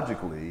thinking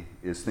logically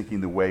is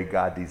thinking the way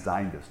God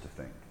designed us to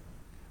think.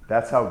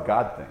 That's how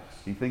God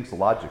thinks. He thinks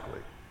logically.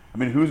 I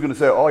mean, who's going to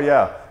say, oh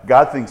yeah,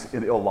 God thinks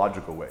in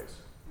illogical ways?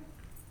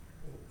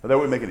 But that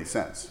wouldn't make any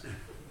sense.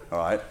 All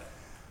right?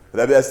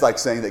 That's like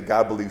saying that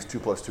God believes 2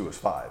 + 2 is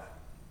 5.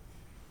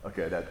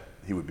 Okay, that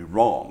he would be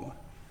wrong.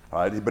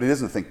 All right? But he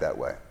doesn't think that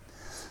way.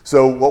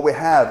 So what we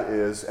have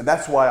is, and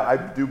that's why I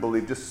do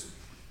believe, just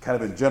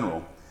kind of in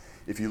general,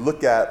 if you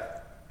look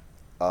at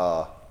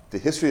the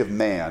history of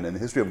man and the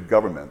history of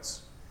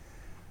governments,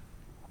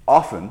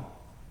 often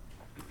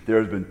there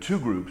has been two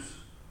groups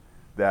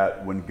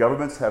that when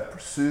governments have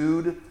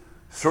pursued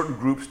certain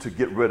groups to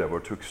get rid of or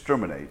to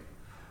exterminate,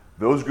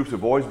 those groups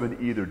have always been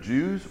either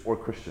Jews or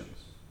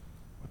Christians.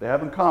 What they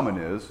have in common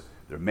is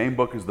their main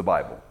book is the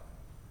Bible.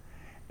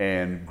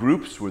 And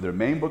groups where their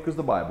main book is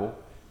the Bible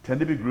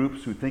tend to be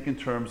groups who think in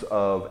terms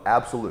of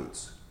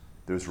absolutes.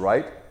 There's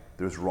right,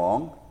 there's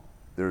wrong,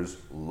 there's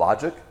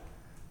logic,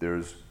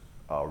 there's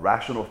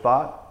rational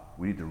thought.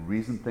 We need to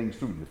reason things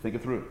through, we need to think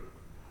it through.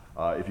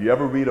 If you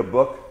ever read a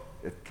book,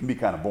 it can be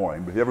kind of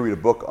boring, but if you ever read a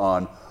book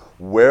on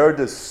where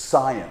does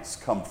science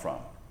come from,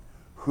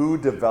 who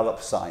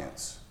developed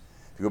science,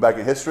 if you go back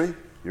in history,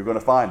 you're going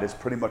to find it's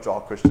pretty much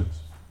all Christians.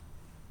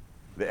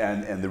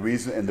 And the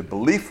reason and the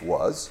belief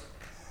was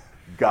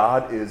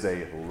God is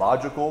a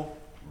logical,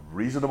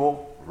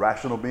 reasonable,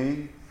 rational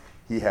being.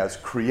 He has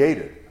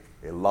created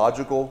a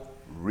logical,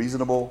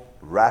 reasonable,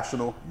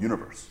 rational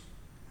universe.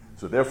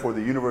 So therefore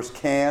the universe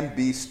can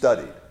be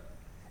studied.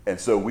 And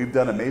so we've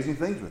done amazing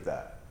things with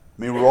that.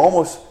 I mean, we're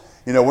almost,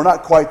 we're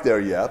not quite there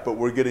yet, but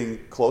we're getting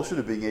closer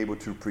to being able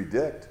to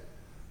predict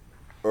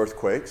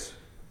earthquakes.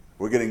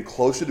 We're getting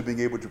closer to being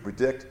able to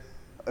predict,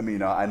 I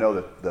know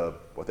that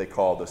what they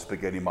call the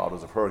spaghetti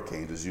models of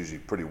hurricanes is usually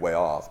pretty way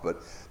off,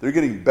 but they're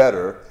getting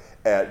better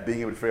at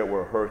being able to figure out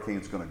where a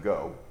hurricane's going to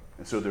go.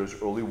 And so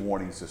there's early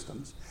warning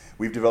systems.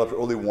 We've developed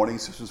early warning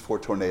systems for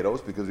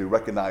tornadoes because we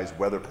recognize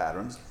weather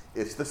patterns.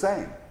 It's the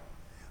same.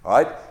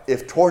 All right?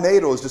 If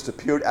tornadoes just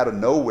appeared out of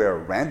nowhere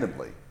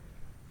randomly,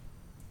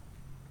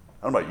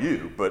 I don't know about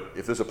you, but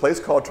if there's a place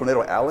called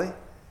Tornado Alley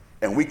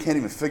and we can't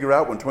even figure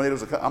out when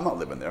tornadoes are coming, I'm not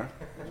living there.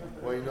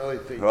 Well, they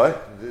think right?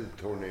 This is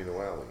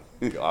Tornado Alley.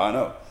 I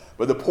know.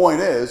 But the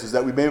point is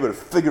that we've been able to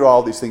figure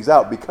all these things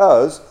out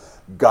because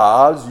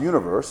God's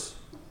universe,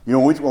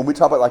 when we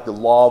talk about like the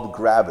law of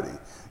gravity,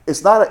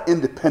 it's not an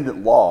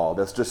independent law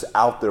that's just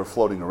out there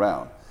floating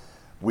around.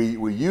 We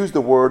use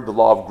the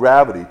law of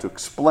gravity to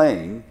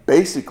explain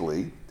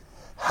basically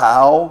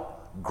how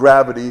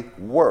gravity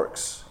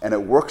works. And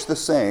it works the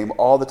same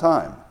all the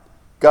time.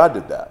 God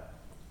did that.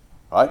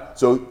 Right?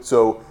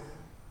 So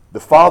the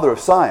father of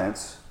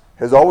science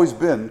has always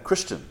been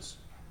Christians.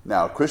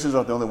 Now, Christians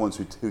aren't the only ones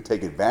who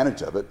take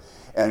advantage of it,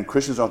 and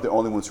Christians aren't the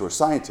only ones who are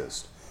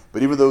scientists.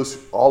 But even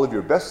all of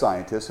your best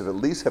scientists have at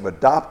least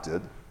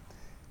adopted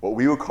what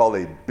we would call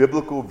a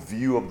biblical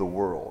view of the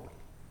world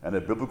and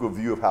a biblical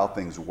view of how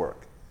things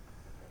work.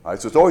 All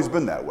right, so it's always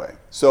been that way.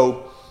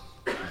 So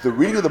the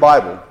reading of the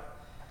Bible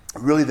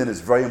really then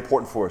is very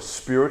important for us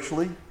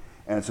spiritually,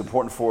 and it's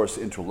important for us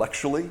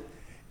intellectually.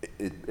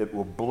 It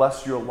will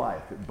bless your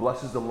life. It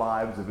blesses the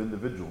lives of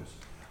individuals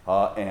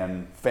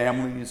and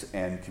families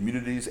and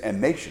communities and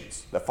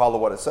nations that follow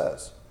what it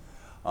says.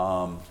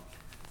 I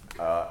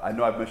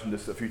know I've mentioned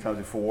this a few times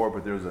before,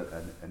 but there's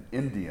an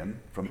Indian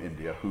from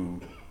India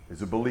who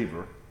is a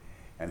believer,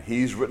 and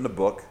he's written a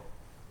book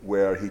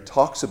where he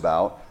talks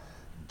about,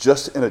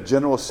 just in a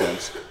general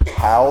sense,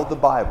 how the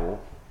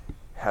Bible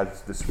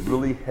has this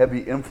really heavy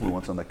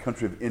influence on the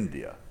country of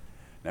India.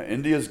 Now,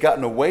 India's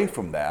gotten away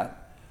from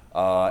that,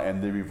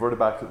 and they reverted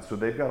back to it, so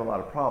they've got a lot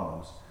of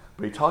problems.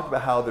 But he talked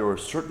about how there were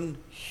certain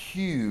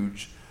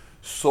huge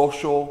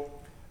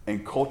social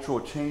and cultural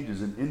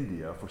changes in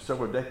India for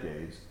several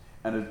decades,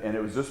 and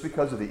it was just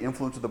because of the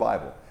influence of the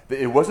Bible.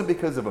 It wasn't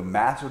because of a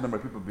massive number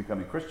of people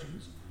becoming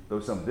Christians, though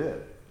some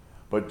did,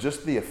 but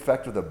just the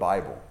effect of the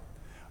Bible.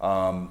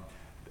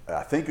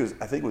 I think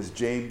it was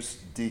James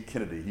D.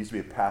 Kennedy. He used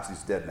to be a pastor.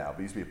 He's dead now, but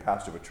he used to be a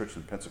pastor of a church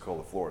in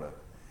Pensacola, Florida.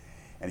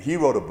 And he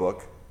wrote a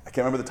book. I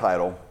can't remember the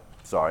title.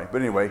 Sorry,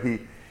 but anyway,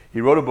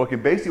 he wrote a book,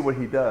 and basically what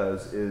he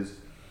does is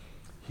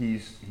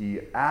he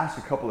asks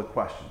a couple of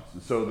questions.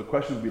 And so the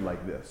question would be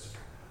like this: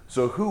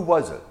 so who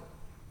was it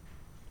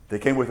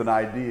that came with an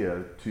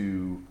idea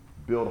to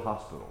build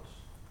hospitals?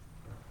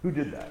 Who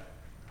did that?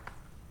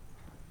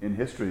 In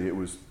history, it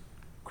was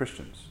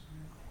Christians.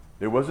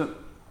 There wasn't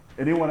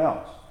anyone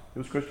else. It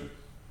was Christians.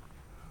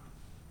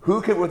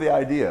 Who came with the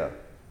idea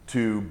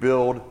to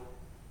build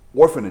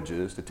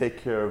orphanages to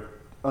take care of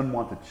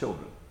unwanted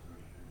children?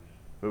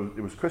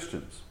 It was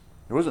Christians.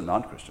 It wasn't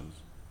non-Christians.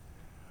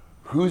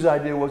 Whose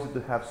idea was it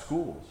to have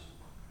schools?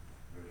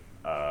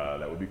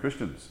 That would be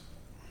Christians.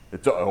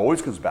 It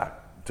always comes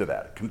back to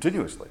that,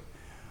 continuously.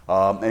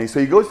 And so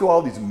he goes through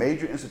all these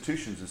major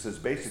institutions and says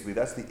basically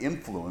that's the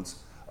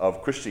influence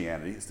of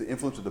Christianity. It's the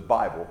influence of the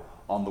Bible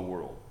on the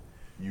world.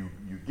 You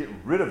get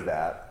rid of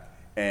that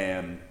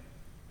and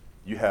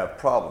you have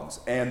problems.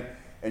 And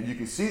you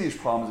can see these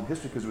problems in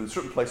history because there are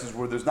certain places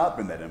where there's not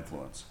been that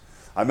influence.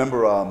 I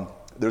remember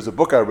there's a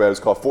book I read, it's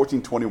called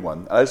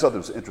 1421. I just thought it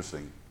was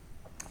interesting.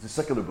 It's a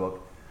secular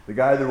book. The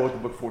guy that wrote the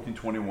book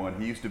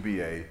 1421, he used to be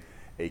a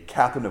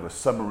captain of a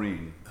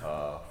submarine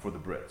for the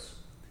Brits.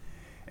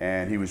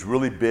 And he was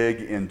really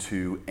big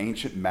into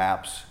ancient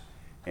maps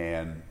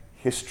and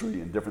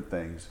history and different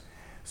things.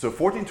 So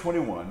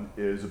 1421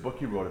 is a book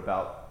he wrote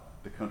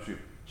about the country of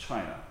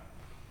China.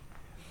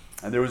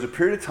 And there was a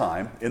period of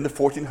time in the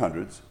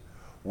 1400s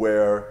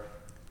where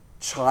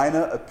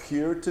China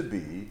appeared to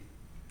be,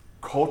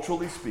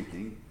 culturally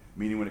speaking,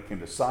 meaning when it came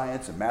to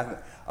science and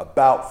math,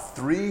 about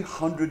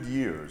 300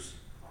 years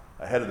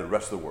ahead of the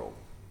rest of the world.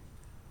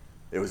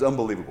 It was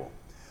unbelievable.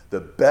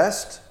 The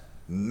best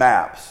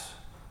maps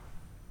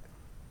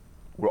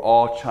were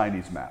all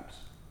Chinese maps.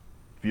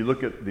 If you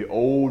look at the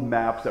old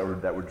maps that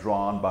were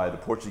drawn by the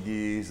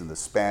Portuguese and the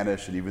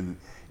Spanish and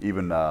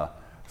even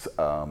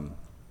some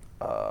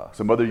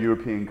other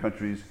European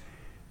countries,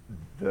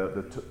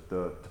 the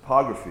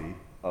topography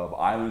of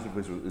islands and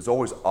places was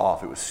always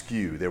off. It was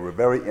skewed. They were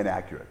very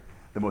inaccurate.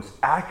 The most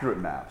accurate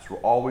maps were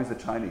always the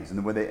Chinese.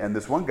 And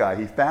this one guy,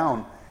 he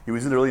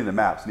was early in the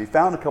maps, and he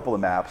found a couple of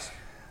maps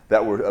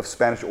that were of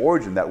Spanish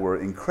origin that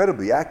were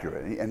incredibly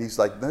accurate. And he's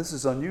like, this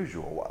is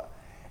unusual.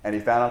 And he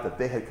found out that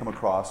they had come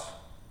across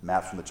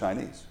maps from the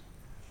Chinese.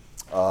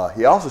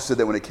 He also said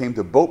that when it came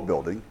to boat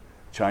building,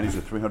 Chinese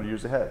were 300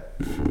 years ahead.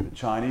 The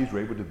Chinese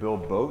were able to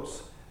build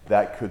boats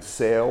that could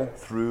sail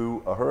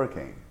through a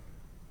hurricane.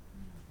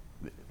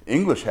 The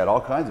English had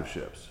all kinds of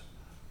ships.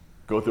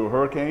 Go through a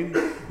hurricane,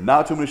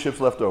 not too many ships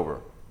left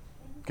over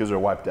because they're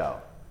wiped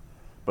out.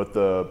 But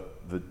the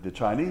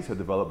Chinese had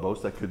developed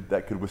boats that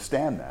could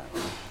withstand that.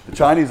 The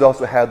Chinese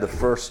also had the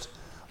first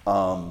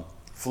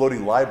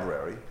floating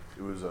library.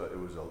 It was a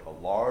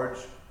large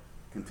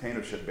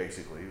container ship,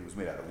 basically. It was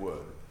made out of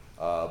wood,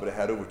 but it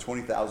had over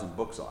 20,000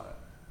 books on it.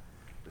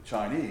 The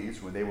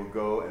Chinese, when they would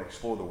go and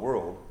explore the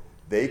world,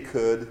 they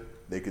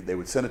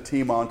would send a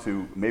team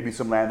onto maybe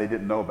some land they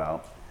didn't know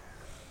about,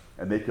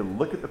 and they could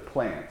look at the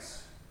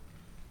plants,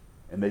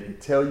 and they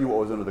could tell you what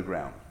was under the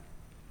ground.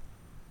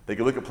 They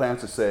could look at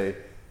plants and say,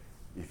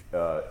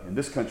 in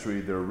this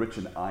country, they're rich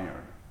in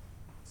iron.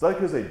 It's not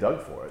because they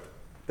dug for it.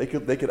 They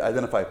could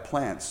identify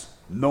plants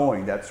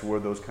knowing that's where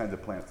those kinds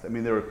of plants. I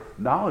mean, their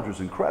knowledge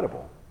was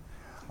incredible.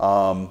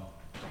 And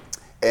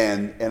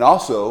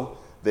also,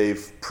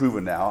 they've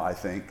proven now, I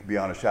think,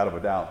 beyond a shadow of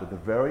a doubt, that the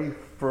very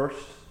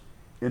first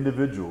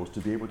individuals to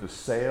be able to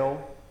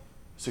sail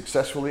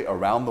successfully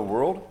around the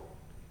world,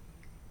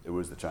 it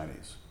was the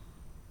Chinese.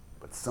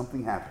 But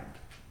something happened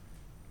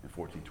in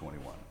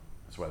 1421.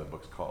 That's why the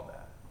book's called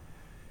that.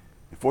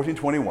 In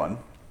 1421,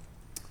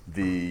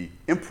 the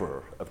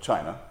emperor of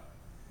China,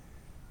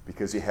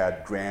 because he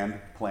had grand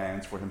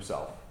plans for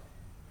himself,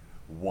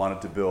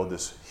 wanted to build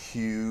this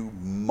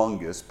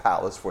humongous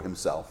palace for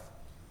himself,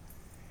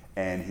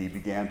 and he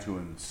began to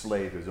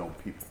enslave his own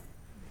people.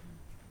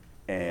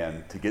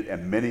 And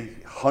many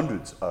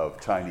hundreds of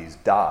Chinese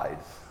died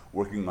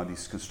working on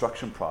these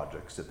construction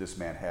projects that this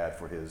man had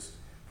for his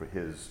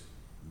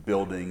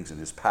buildings and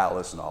his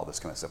palace and all this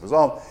kind of stuff. It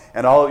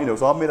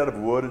was all made out of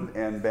wood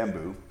and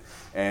bamboo.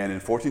 And in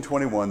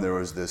 1421, there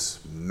was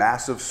this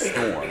massive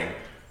storm,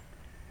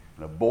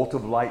 and a bolt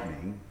of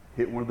lightning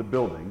hit one of the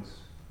buildings.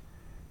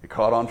 It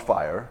caught on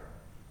fire.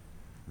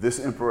 This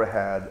emperor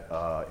had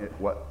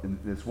in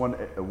this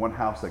one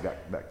house that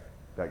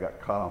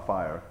got caught on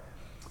fire.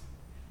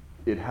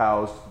 It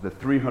housed the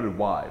 300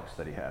 wives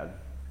that he had.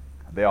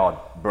 They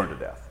all burned to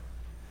death.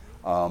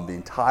 The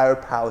entire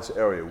palace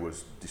area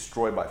was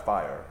destroyed by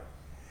fire.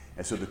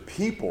 And so the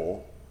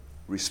people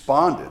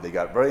responded. They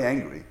got very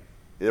angry.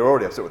 They were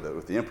already upset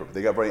with the emperor, but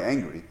they got very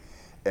angry.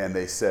 And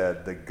they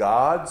said, the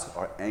gods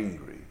are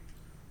angry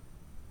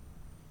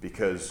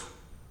because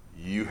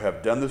you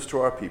have done this to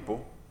our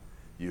people.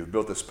 You've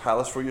built this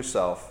palace for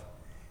yourself,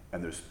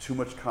 and there's too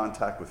much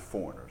contact with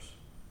foreigners.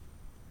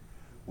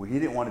 Well, he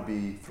didn't want to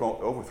be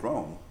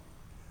overthrown,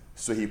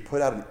 so he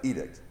put out an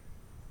edict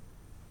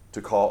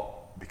to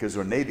call, because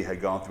their navy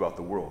had gone throughout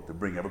the world, to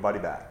bring everybody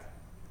back.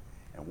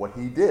 And what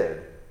he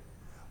did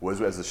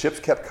was, as the ships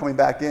kept coming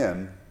back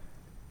in,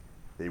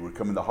 they would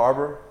come in the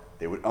harbor,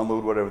 they would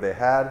unload whatever they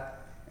had,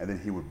 and then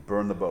he would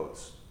burn the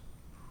boats.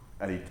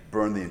 And he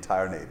burned the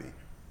entire navy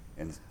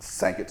and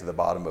sank it to the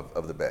bottom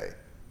of the bay.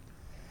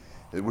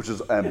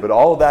 But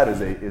all of that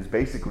is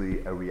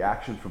basically a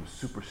reaction from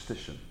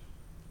superstition.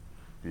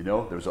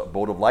 There's a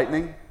bolt of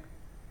lightning,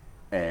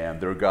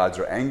 and their gods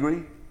are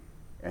angry,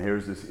 and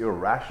here's this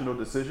irrational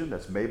decision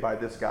that's made by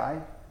this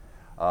guy,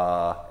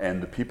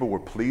 and the people were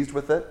pleased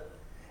with it,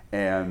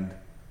 and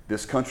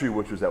this country,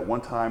 which was at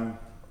one time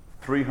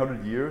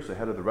 300 years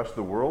ahead of the rest of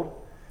the world,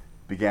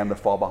 began to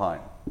fall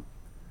behind.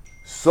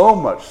 So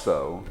much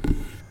so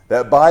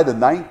that by the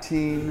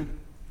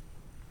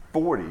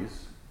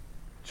 1940s,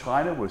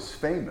 China was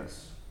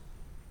famous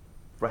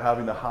for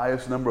having the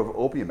highest number of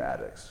opium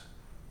addicts.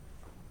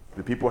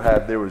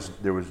 There was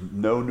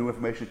no new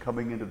information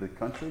coming into the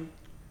country.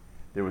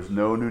 There was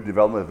no new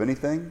development of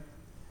anything.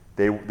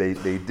 They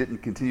didn't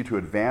continue to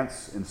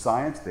advance in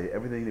science. They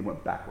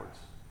went backwards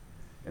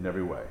in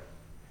every way.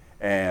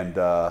 And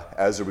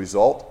as a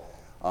result,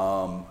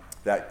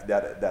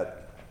 that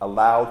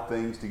allowed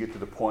things to get to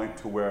the point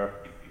to where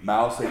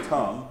Mao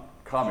Zedong,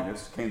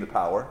 communist, came to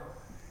power,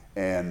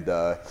 and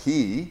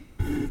he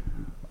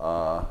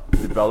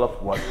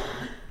developed what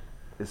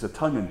is a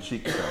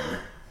tongue-in-cheek thing,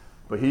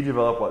 but he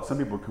developed what some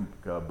people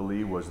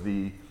believe was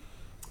the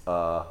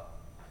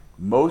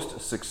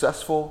most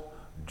successful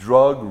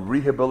drug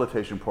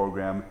rehabilitation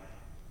program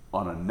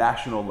on a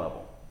national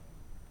level.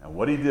 And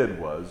what he did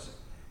was,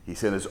 he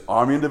sent his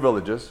army into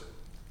villages.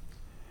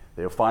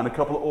 They would find a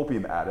couple of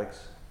opium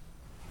addicts.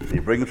 They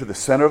bring them to the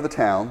center of the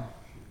town,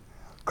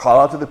 call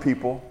out to the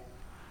people,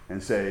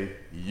 and say,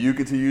 you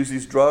get to use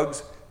these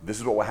drugs, this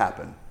is what will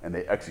happen. And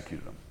they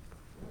executed them.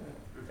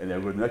 And then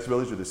go to the next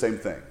village, do the same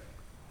thing.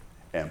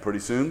 And pretty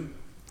soon,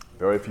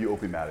 very few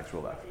opiumatics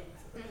were left.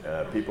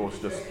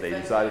 They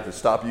decided to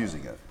stop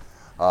using it.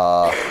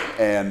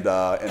 And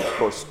of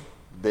course,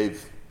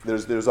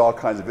 there's all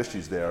kinds of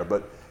issues there,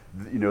 but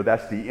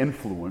that's the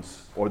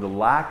influence or the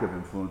lack of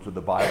influence of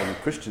the Bible and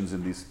Christians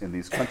in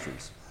these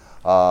countries.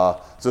 So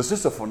it's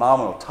just a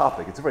phenomenal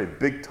topic. It's a very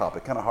big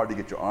topic, kind of hard to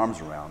get your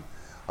arms around,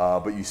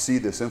 but you see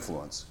this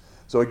influence.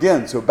 So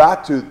again,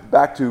 back to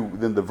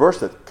then the verse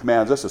that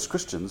commands us as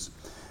Christians.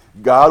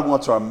 God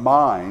wants our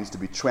minds to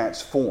be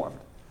transformed.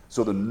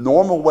 So the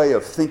normal way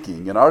of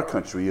thinking in our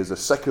country is a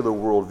secular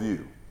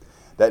worldview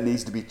that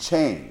needs to be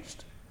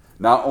changed.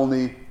 Not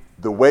only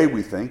the way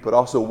we think, but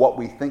also what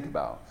we think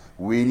about.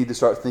 We need to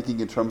start thinking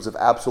in terms of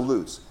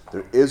absolutes.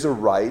 There is a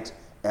right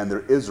and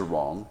there is a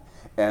wrong,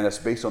 and it's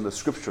based on the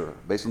scripture,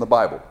 based on the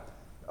Bible.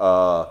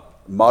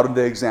 Modern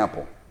day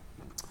example.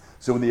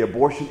 So when the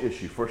abortion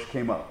issue first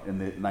came up in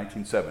the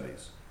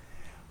 1970s,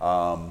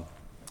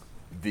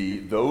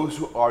 those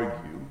who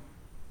argue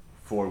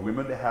for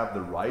women to have the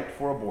right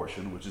for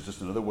abortion, which is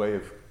just another way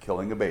of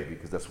killing a baby,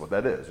 because that's what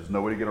that is. There's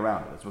no way to get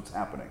around it. That's what's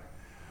happening.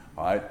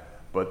 All right?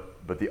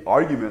 But the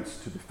arguments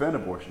to defend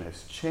abortion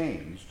has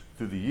changed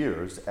through the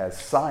years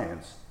as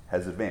science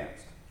has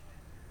advanced.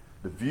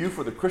 The view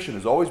for the Christian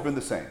has always been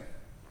the same.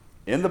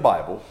 In the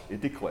Bible,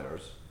 it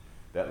declares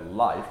that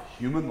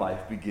human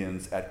life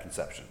begins at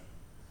conception.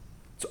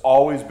 It's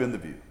always been the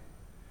view.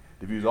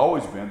 The view has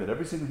always been that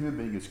every single human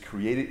being is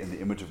created in the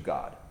image of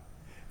God.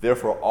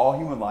 Therefore, all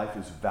human life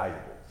is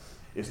valuable.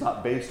 It's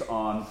not based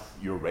on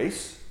your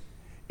race.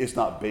 It's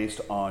not based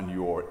on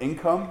your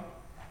income.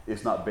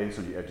 It's not based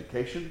on your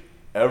education.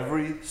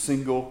 Every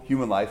single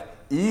human life,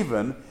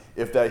 even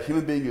if that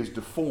human being is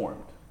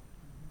deformed.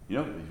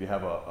 If you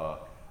have a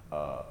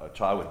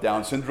child with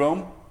Down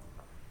syndrome,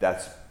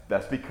 that's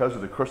because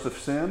of the curse of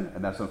sin,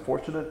 and that's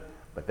unfortunate,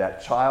 but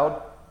that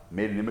child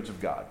made an image of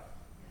God.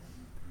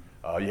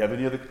 You have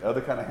any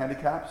other kind of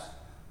handicaps?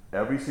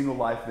 Every single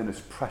life then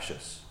is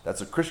precious. That's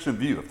a Christian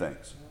view of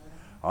things.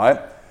 All right?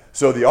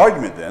 So the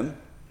argument then,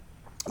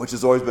 which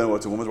has always been, well,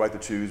 it's a woman's right to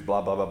choose, blah,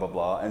 blah, blah, blah,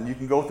 blah, and you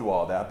can go through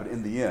all that, but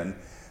in the end,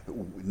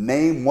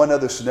 name one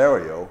other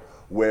scenario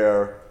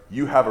where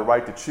you have a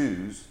right to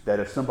choose that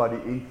if somebody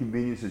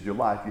inconveniences your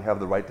life, you have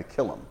the right to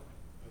kill them.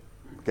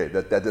 Okay,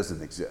 that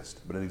doesn't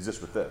exist, but it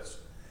exists with this.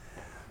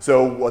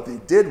 So what they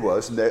did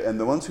was, and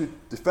the ones who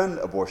defend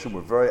abortion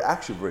were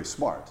actually very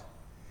smart.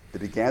 They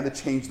began to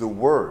change the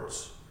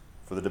words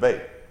for the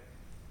debate.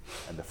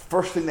 And the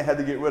first thing they had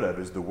to get rid of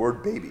is the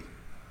word baby.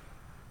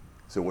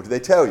 So what do they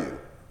tell you?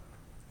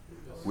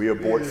 We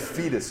abort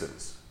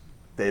fetuses.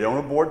 They don't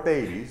abort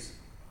babies,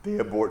 they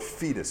abort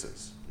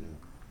fetuses.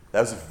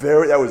 That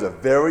was a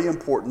very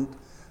important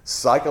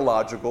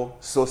psychological,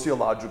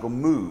 sociological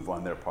move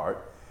on their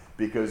part,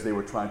 because they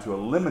were trying to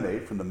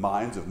eliminate from the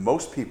minds of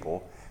most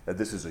people that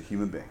this is a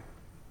human being.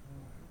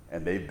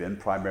 And they've been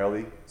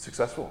primarily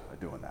successful at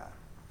doing that.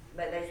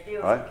 But they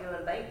still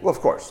killing babies. Well, of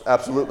course,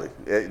 absolutely.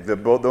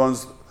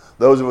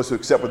 Those of us who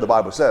accept what the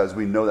Bible says,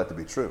 we know that to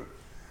be true.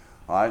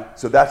 All right?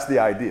 So that's the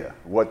idea.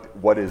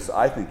 What is,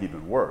 I think,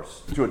 even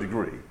worse, to a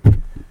degree,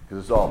 because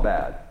it's all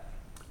bad.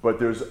 But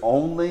there's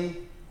only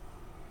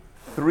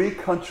 3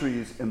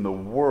 countries in the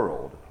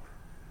world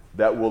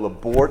that will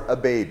abort a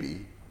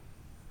baby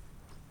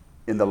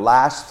in the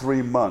last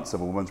 3 months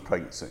of a woman's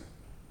pregnancy.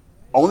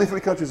 Only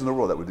 3 countries in the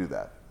world that would do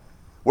that.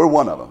 We're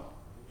one of them.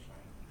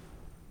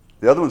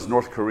 The other one's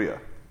North Korea,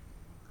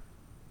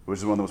 which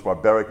is one of the most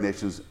barbaric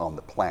nations on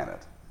the planet.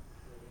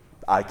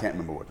 I can't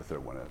remember what the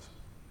third one is,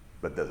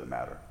 but it doesn't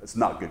matter. It's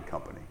not good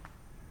company.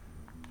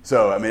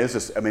 So it's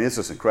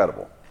just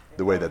incredible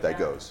the way that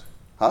goes.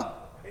 Huh?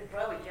 It's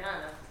probably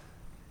China.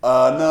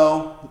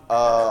 No,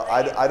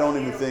 I don't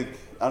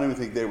even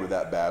think they were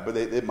that bad, but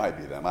it might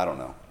be them. I don't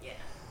know. Yeah.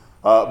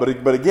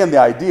 But again, the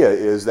idea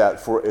is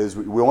that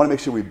we want to make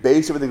sure we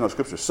base everything on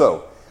Scripture.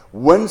 So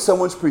when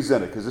someone's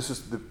presented,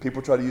 because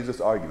people try to use this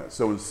argument.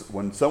 So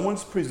when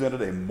someone's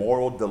presented a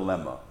moral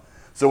dilemma,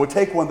 so we'll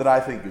take one that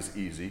I think is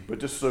easy, but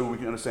just so we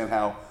can understand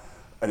how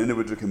an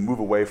individual can move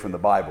away from the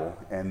Bible,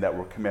 and that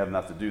we're commanded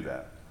not to do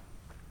that.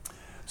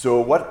 So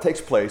what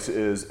takes place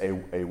is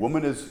a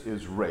woman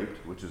is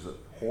raped, which is a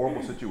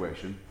horrible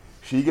situation.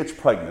 She gets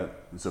pregnant,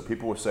 and so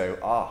people will say,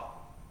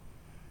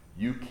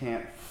 you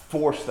can't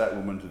force that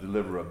woman to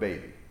deliver a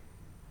baby.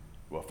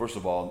 Well, first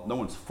of all, no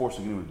one's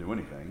forcing anyone to do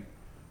anything,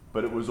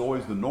 but it was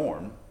always the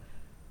norm.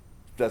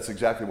 That's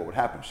exactly what would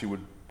happen. She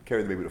would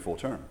carry the baby to full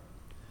term.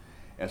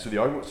 And so the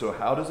argument, so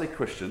how does a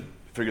Christian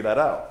figure that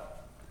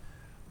out?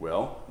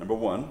 Well, number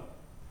one,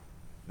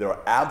 there are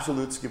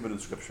absolutes given in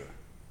Scripture.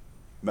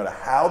 No matter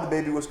how the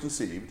baby was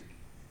conceived,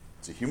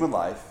 it's a human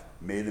life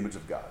made in the image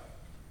of God.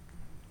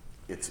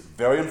 It's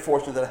very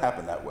unfortunate that it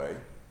happened that way,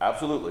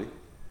 absolutely,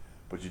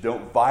 but you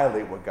don't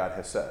violate what God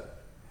has said.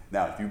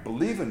 Now, if you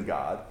believe in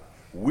God,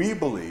 we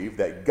believe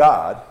that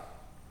God,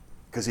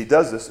 because he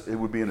does this, it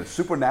would be in a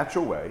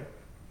supernatural way,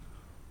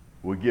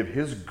 will give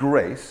his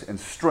grace and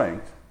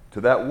strength to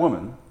that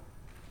woman,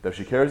 that if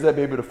she carries that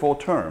baby to full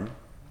term,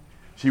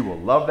 She will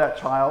love that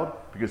child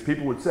because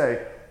people would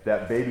say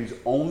that baby's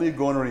only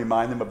going to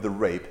remind them of the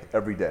rape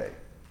every day.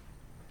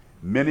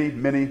 Many,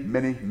 many,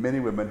 many,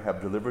 many women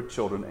have delivered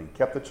children and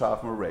kept the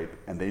child from a rape,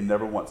 and they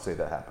never once say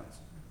that happens.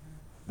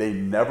 They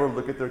never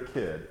look at their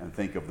kid and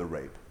think of the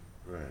rape.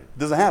 Right. It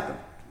doesn't happen.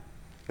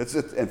 It's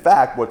in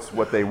fact,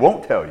 what they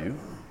won't tell you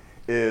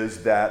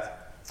is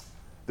that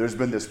there's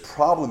been this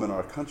problem in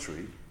our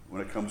country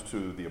when it comes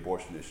to the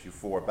abortion issue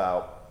for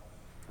about,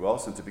 well,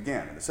 since it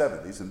began in the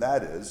 70s, and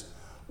that is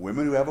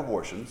women who have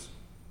abortions,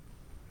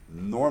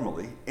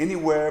 normally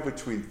anywhere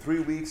between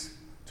 3 weeks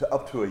to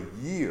up to a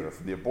year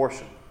from the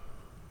abortion,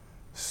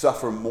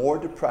 suffer more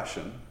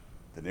depression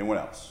than anyone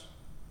else.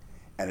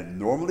 And it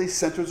normally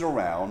centers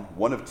around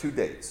one of two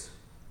dates.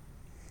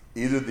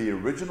 Either the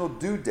original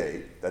due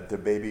date that the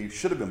baby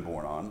should have been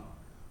born on,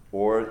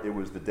 or it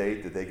was the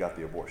date that they got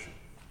the abortion.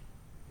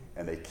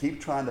 And they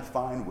keep trying to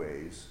find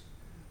ways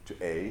to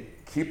A,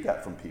 keep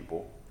that from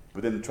people,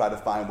 but then try to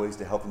find ways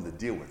to help them to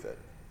deal with it.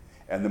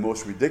 And the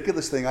most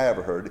ridiculous thing I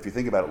ever heard, if you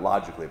think about it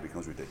logically, it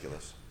becomes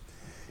ridiculous,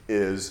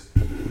 is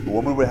a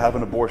woman would have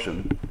an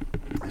abortion,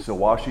 so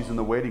while she's in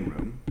the waiting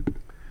room,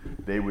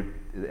 they would,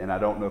 and I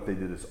don't know if they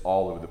did this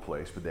all over the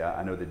place, but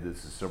I know they did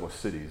this in several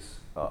cities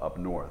up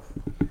north.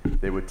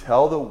 They would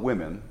tell the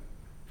women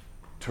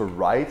to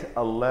write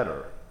a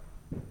letter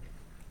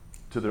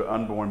to their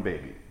unborn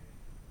baby.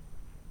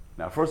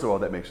 Now, first of all,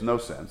 that makes no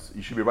sense.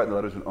 You should be writing a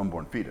letter to an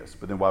unborn fetus,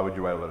 but then why would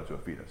you write a letter to a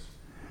fetus?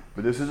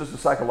 But this is just a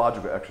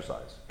psychological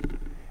exercise.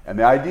 And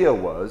the idea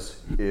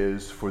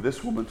is for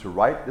this woman to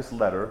write this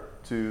letter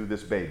to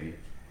this baby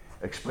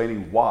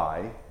explaining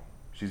why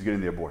she's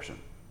getting the abortion.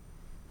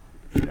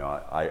 You know,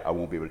 I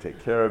won't be able to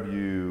take care of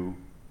you.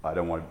 I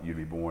don't want you to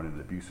be born in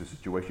an abusive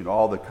situation,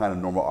 all the kind of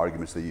normal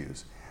arguments they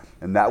use.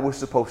 And that was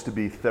supposed to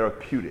be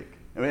therapeutic.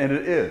 I mean, and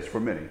it is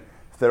for many,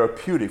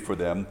 therapeutic for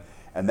them.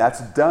 And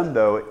that's done,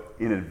 though,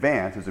 in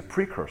advance as a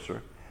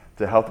precursor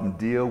to help them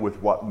deal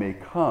with what may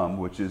come,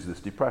 which is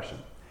this depression.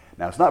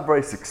 Now, it's not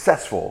very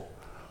successful,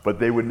 but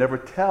they would never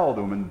tell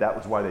the women that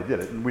was why they did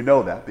it. And we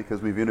know that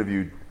because we've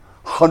interviewed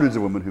hundreds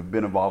of women who've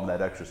been involved in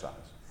that exercise.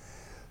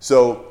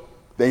 So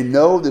they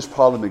know this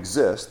problem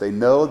exists. They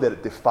know that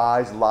it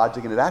defies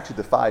logic, and it actually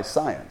defies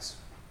science.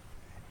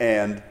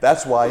 And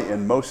that's why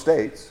in most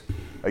states,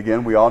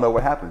 again, we all know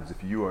what happens.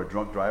 If you are a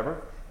drunk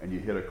driver and you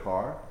hit a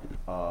car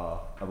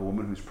of a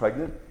woman who's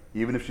pregnant,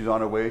 even if she's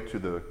on her way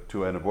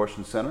to an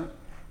abortion center,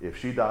 if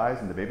she dies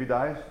and the baby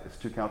dies, it's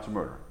 2 counts of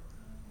murder.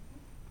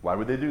 Why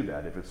would they do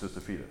that if it's just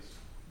a fetus?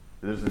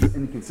 There's this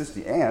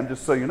inconsistency. And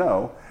just so you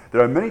know,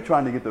 there are many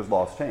trying to get those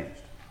laws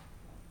changed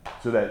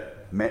so that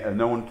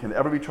no one can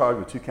ever be charged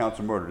with 2 counts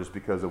of murder just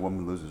because a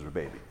woman loses her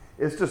baby.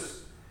 It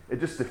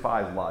just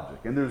defies logic.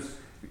 And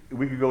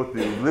we could go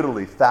through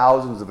literally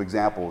thousands of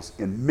examples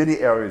in many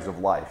areas of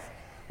life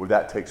where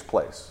that takes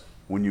place.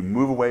 When you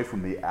move away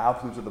from the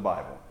absolutes of the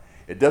Bible,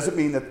 it doesn't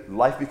mean that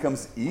life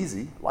becomes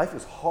easy. Life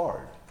is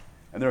hard.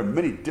 And there are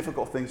many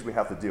difficult things we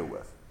have to deal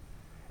with.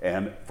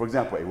 And for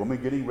example, a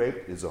woman getting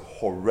raped is a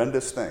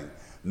horrendous thing.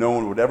 No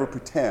one would ever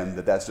pretend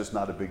that that's just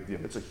not a big deal.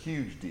 It's a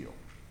huge deal.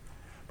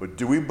 But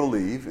do we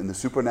believe in the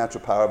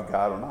supernatural power of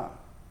God or not?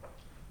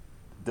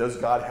 Does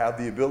God have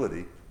the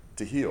ability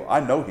to heal? I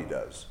know he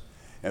does.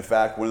 In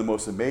fact, one of the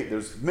most amazing,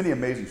 there's many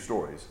amazing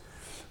stories,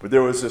 but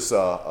there was this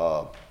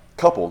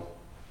couple,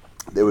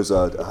 there was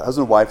a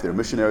husband and wife, they were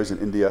missionaries in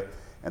India,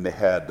 and they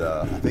had,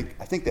 I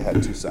think they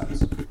had 2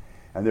 sons.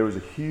 And there was a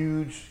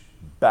huge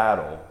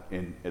battle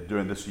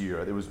during this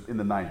year, it was in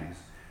the 90s,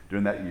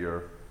 during that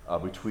year,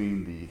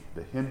 between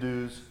the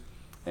Hindus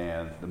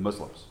and the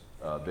Muslims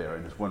there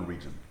in this one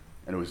region.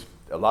 And it was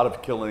a lot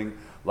of killing,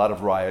 a lot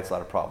of riots, a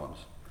lot of problems.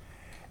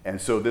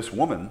 And so this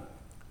woman,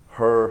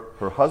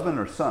 her husband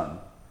and her son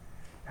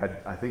had,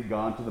 I think,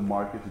 gone to the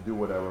market to do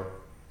whatever,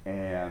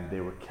 and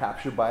they were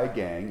captured by a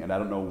gang, and I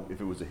don't know if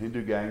it was a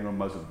Hindu gang or a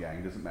Muslim gang,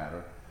 it doesn't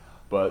matter,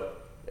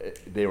 but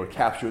they were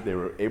captured, they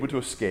were able to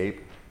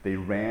escape, they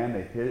ran,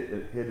 they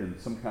hid in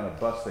some kind of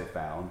bus they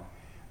found.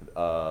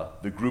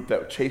 The group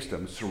that chased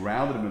them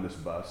surrounded them in this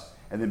bus,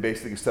 and then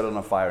basically set it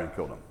on fire and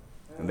killed them,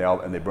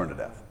 and they burned to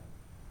death.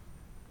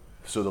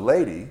 So the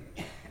lady,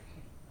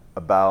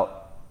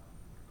 about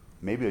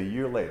maybe a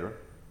year later,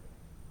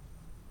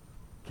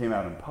 came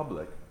out in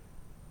public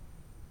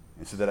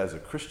and said that as a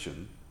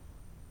Christian,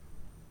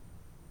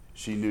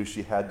 she knew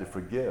she had to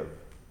forgive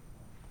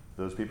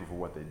those people for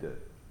what they did.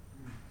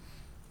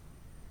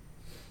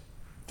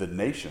 The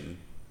nation,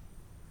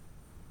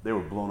 they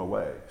were blown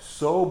away.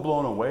 So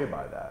blown away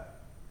by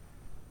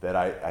that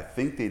I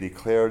think they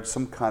declared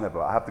some kind of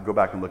I have to go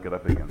back and look it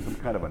up again, some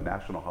kind of a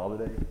national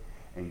holiday,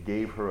 and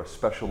gave her a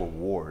special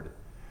award,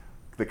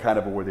 the kind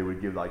of award they would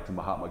give like to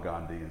Mahatma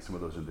Gandhi and some of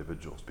those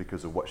individuals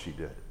because of what she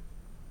did.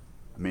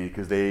 I mean,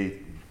 because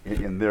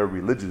in their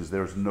religions,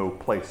 there's no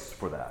place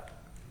for that.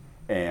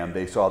 And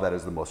they saw that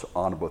as the most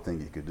honorable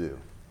thing you could do.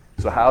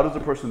 So how does a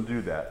person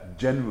do that,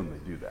 genuinely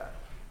do that?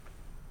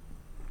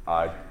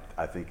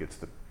 I think it's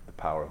the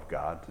power of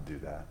God to do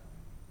that,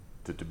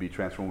 to be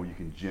transformed where you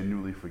can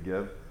genuinely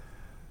forgive.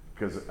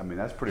 because I mean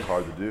that's pretty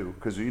hard to do.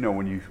 Because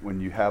when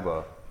your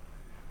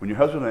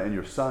husband and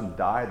your son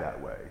die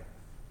that way,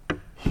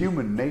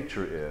 human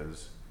nature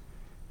is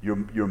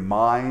your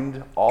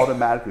mind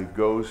automatically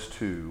goes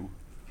to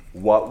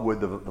what would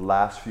the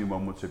last few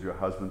moments of your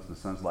husband's and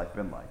son's life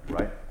been like,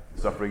 right?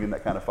 Suffering in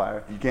that kind of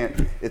fire. You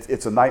can't.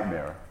 It's a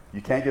nightmare.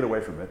 You can't get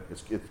away from it.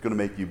 It's going to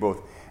make you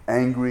both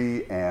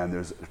angry, and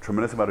there's a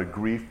tremendous amount of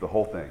grief. The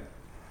whole thing.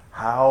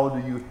 How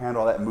do you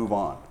handle that and move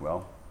on?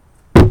 Well,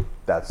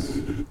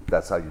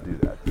 that's how you do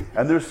that.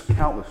 And there's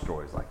countless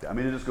stories like that. I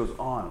mean, it just goes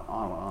on and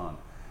on and on.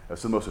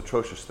 That's the most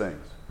atrocious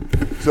things.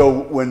 So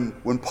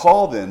when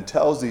Paul then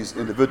tells these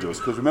individuals,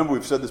 because remember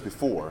we've said this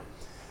before,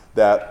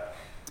 that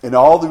in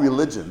all the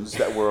religions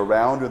that were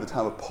around during the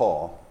time of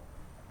Paul,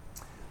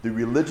 the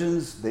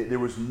religions, there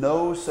was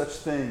no such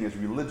thing as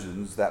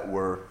religions that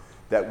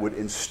would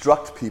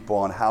instruct people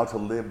on how to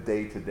live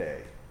day to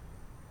day.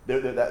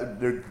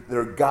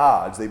 Their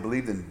gods, they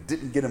believed in,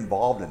 didn't get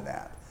involved in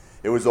that.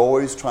 It was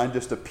always trying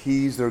just to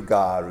appease their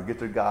God or get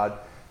their God,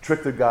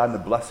 trick their God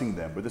into blessing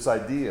them. But this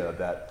idea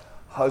that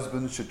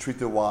husbands should treat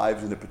their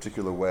wives in a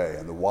particular way,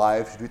 and the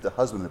wives should treat the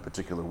husband in a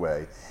particular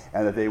way,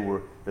 and that they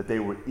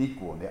were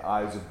equal in the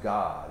eyes of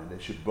God, and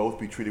they should both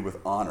be treated with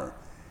honor.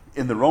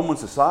 In the Roman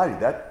society,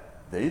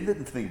 they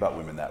didn't think about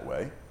women that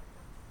way,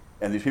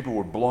 and these people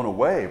were blown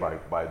away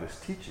by this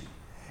teaching.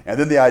 And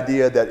then the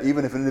idea that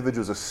even if an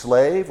individual is a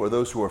slave or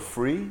those who are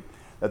free,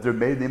 that they're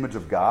made in the image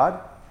of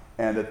God,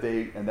 and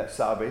that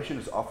salvation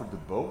is offered to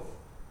both.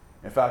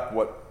 In fact,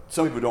 what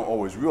some people don't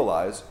always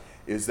realize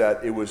is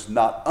that it was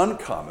not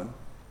uncommon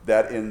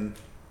that in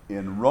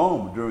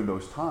Rome during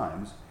those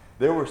times,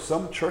 there were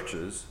some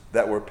churches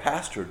that were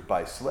pastored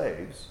by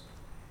slaves,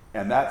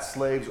 and that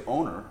slave's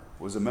owner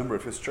was a member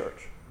of his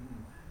church.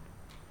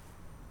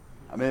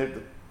 I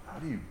mean, how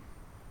do you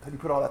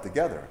put all that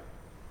together?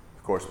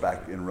 Of course,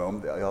 back in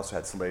Rome, they also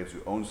had slaves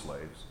who owned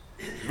slaves.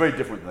 It's very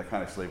different than the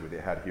kind of slavery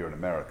they had here in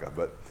America.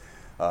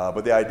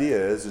 But the idea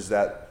is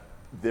that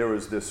there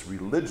was this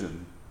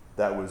religion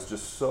that was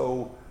just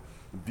so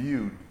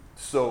viewed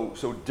so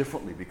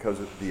differently because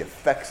of the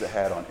effects it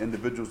had on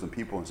individuals and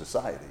people in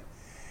society.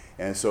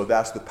 And so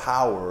that's the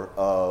power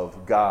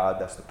of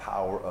God, that's the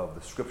power of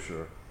the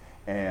Scripture.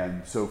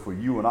 And so for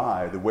you and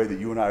I, the way that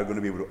you and I are going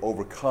to be able to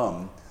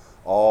overcome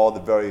all the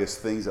various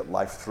things that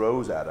life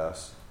throws at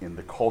us in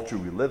the culture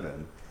we live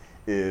in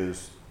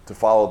is to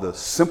follow the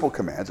simple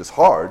commands. It's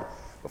hard,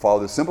 but follow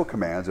the simple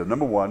commands of,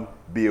 number one,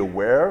 be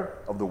aware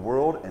of the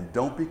world and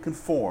don't be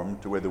conformed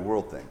to the way the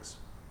world thinks.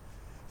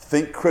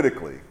 Think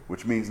critically,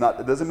 which means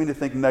it doesn't mean to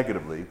think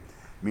negatively, it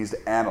means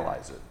to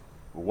analyze it.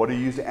 Well, what do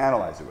you use to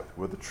analyze it with?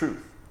 With the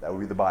truth. That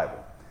would be the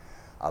Bible.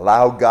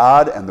 Allow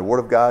God and the Word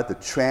of God to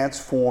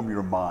transform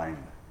your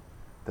mind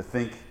to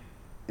think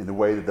in the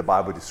way that the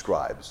Bible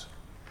describes.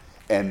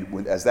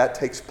 And as that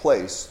takes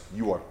place,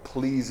 you are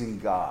pleasing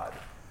God.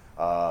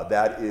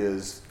 That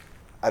is,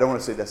 I don't want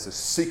to say that's the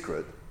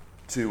secret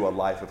to a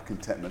life of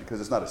contentment,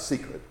 because it's not a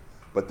secret,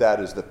 but that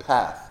is the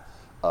path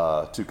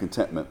to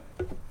contentment.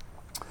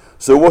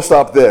 So we'll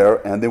stop there,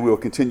 and then we'll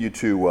continue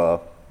to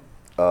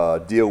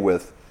deal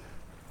with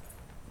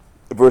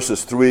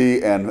verses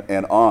 3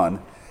 and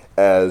on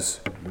as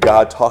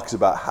God talks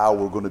about how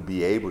we're going to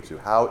be able to.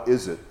 How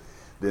is it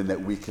then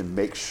that we can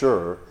make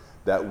sure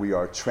that we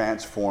are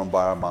transformed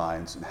by our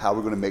minds, and how we're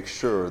going to make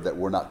sure that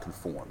we're not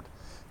conformed?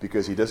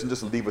 Because He doesn't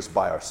just leave us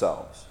by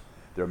ourselves.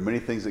 There are many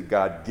things that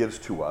God gives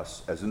to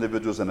us as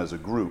individuals and as a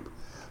group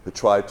to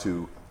try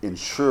to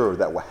ensure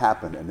that will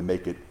happen and to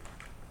make it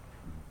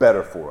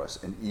better for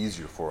us and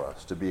easier for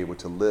us to be able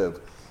to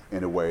live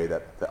in a way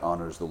that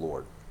honors the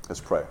Lord.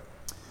 Let's pray.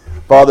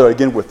 Father,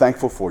 again, we're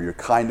thankful for your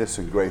kindness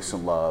and grace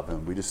and love,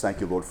 and we just thank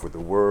you, Lord, for the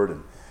Word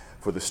and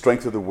for the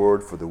strength of the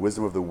Word, for the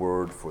wisdom of the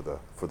Word, for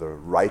the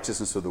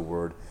righteousness of the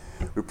Word.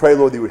 We pray,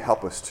 Lord, that you would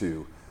help us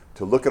to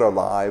look at our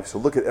lives, to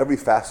look at every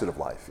facet of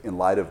life in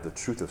light of the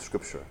truth of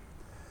Scripture.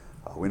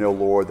 We know,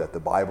 Lord, that the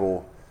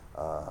Bible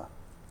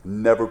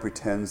never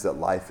pretends that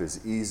life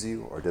is easy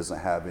or doesn't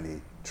have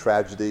any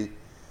tragedy,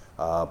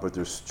 but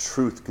there's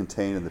truth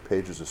contained in the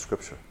pages of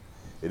Scripture.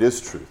 It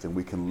is truth, and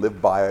we can live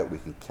by it, we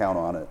can count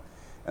on it,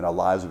 and our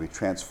lives will be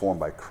transformed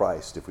by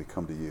Christ if we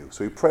come to you.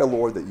 So we pray,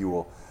 Lord, that you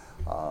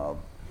will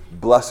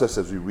bless us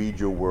as we read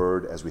your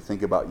word, as we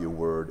think about your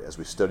word, as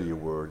we study your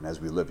word, and as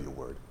we live your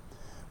word.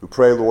 We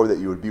pray, Lord, that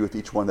you would be with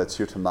each one that's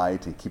here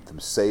tonight and keep them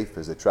safe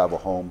as they travel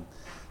home,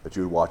 that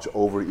you would watch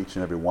over each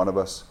and every one of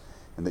us,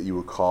 and that you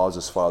would cause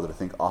us, Father, to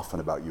think often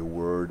about your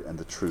word and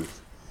the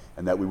truth,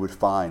 and that we would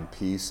find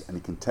peace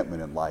and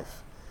contentment in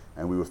life,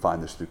 and we would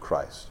find this through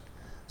Christ.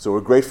 So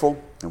we're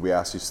grateful, and we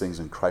ask these things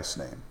in Christ's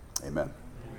name. Amen.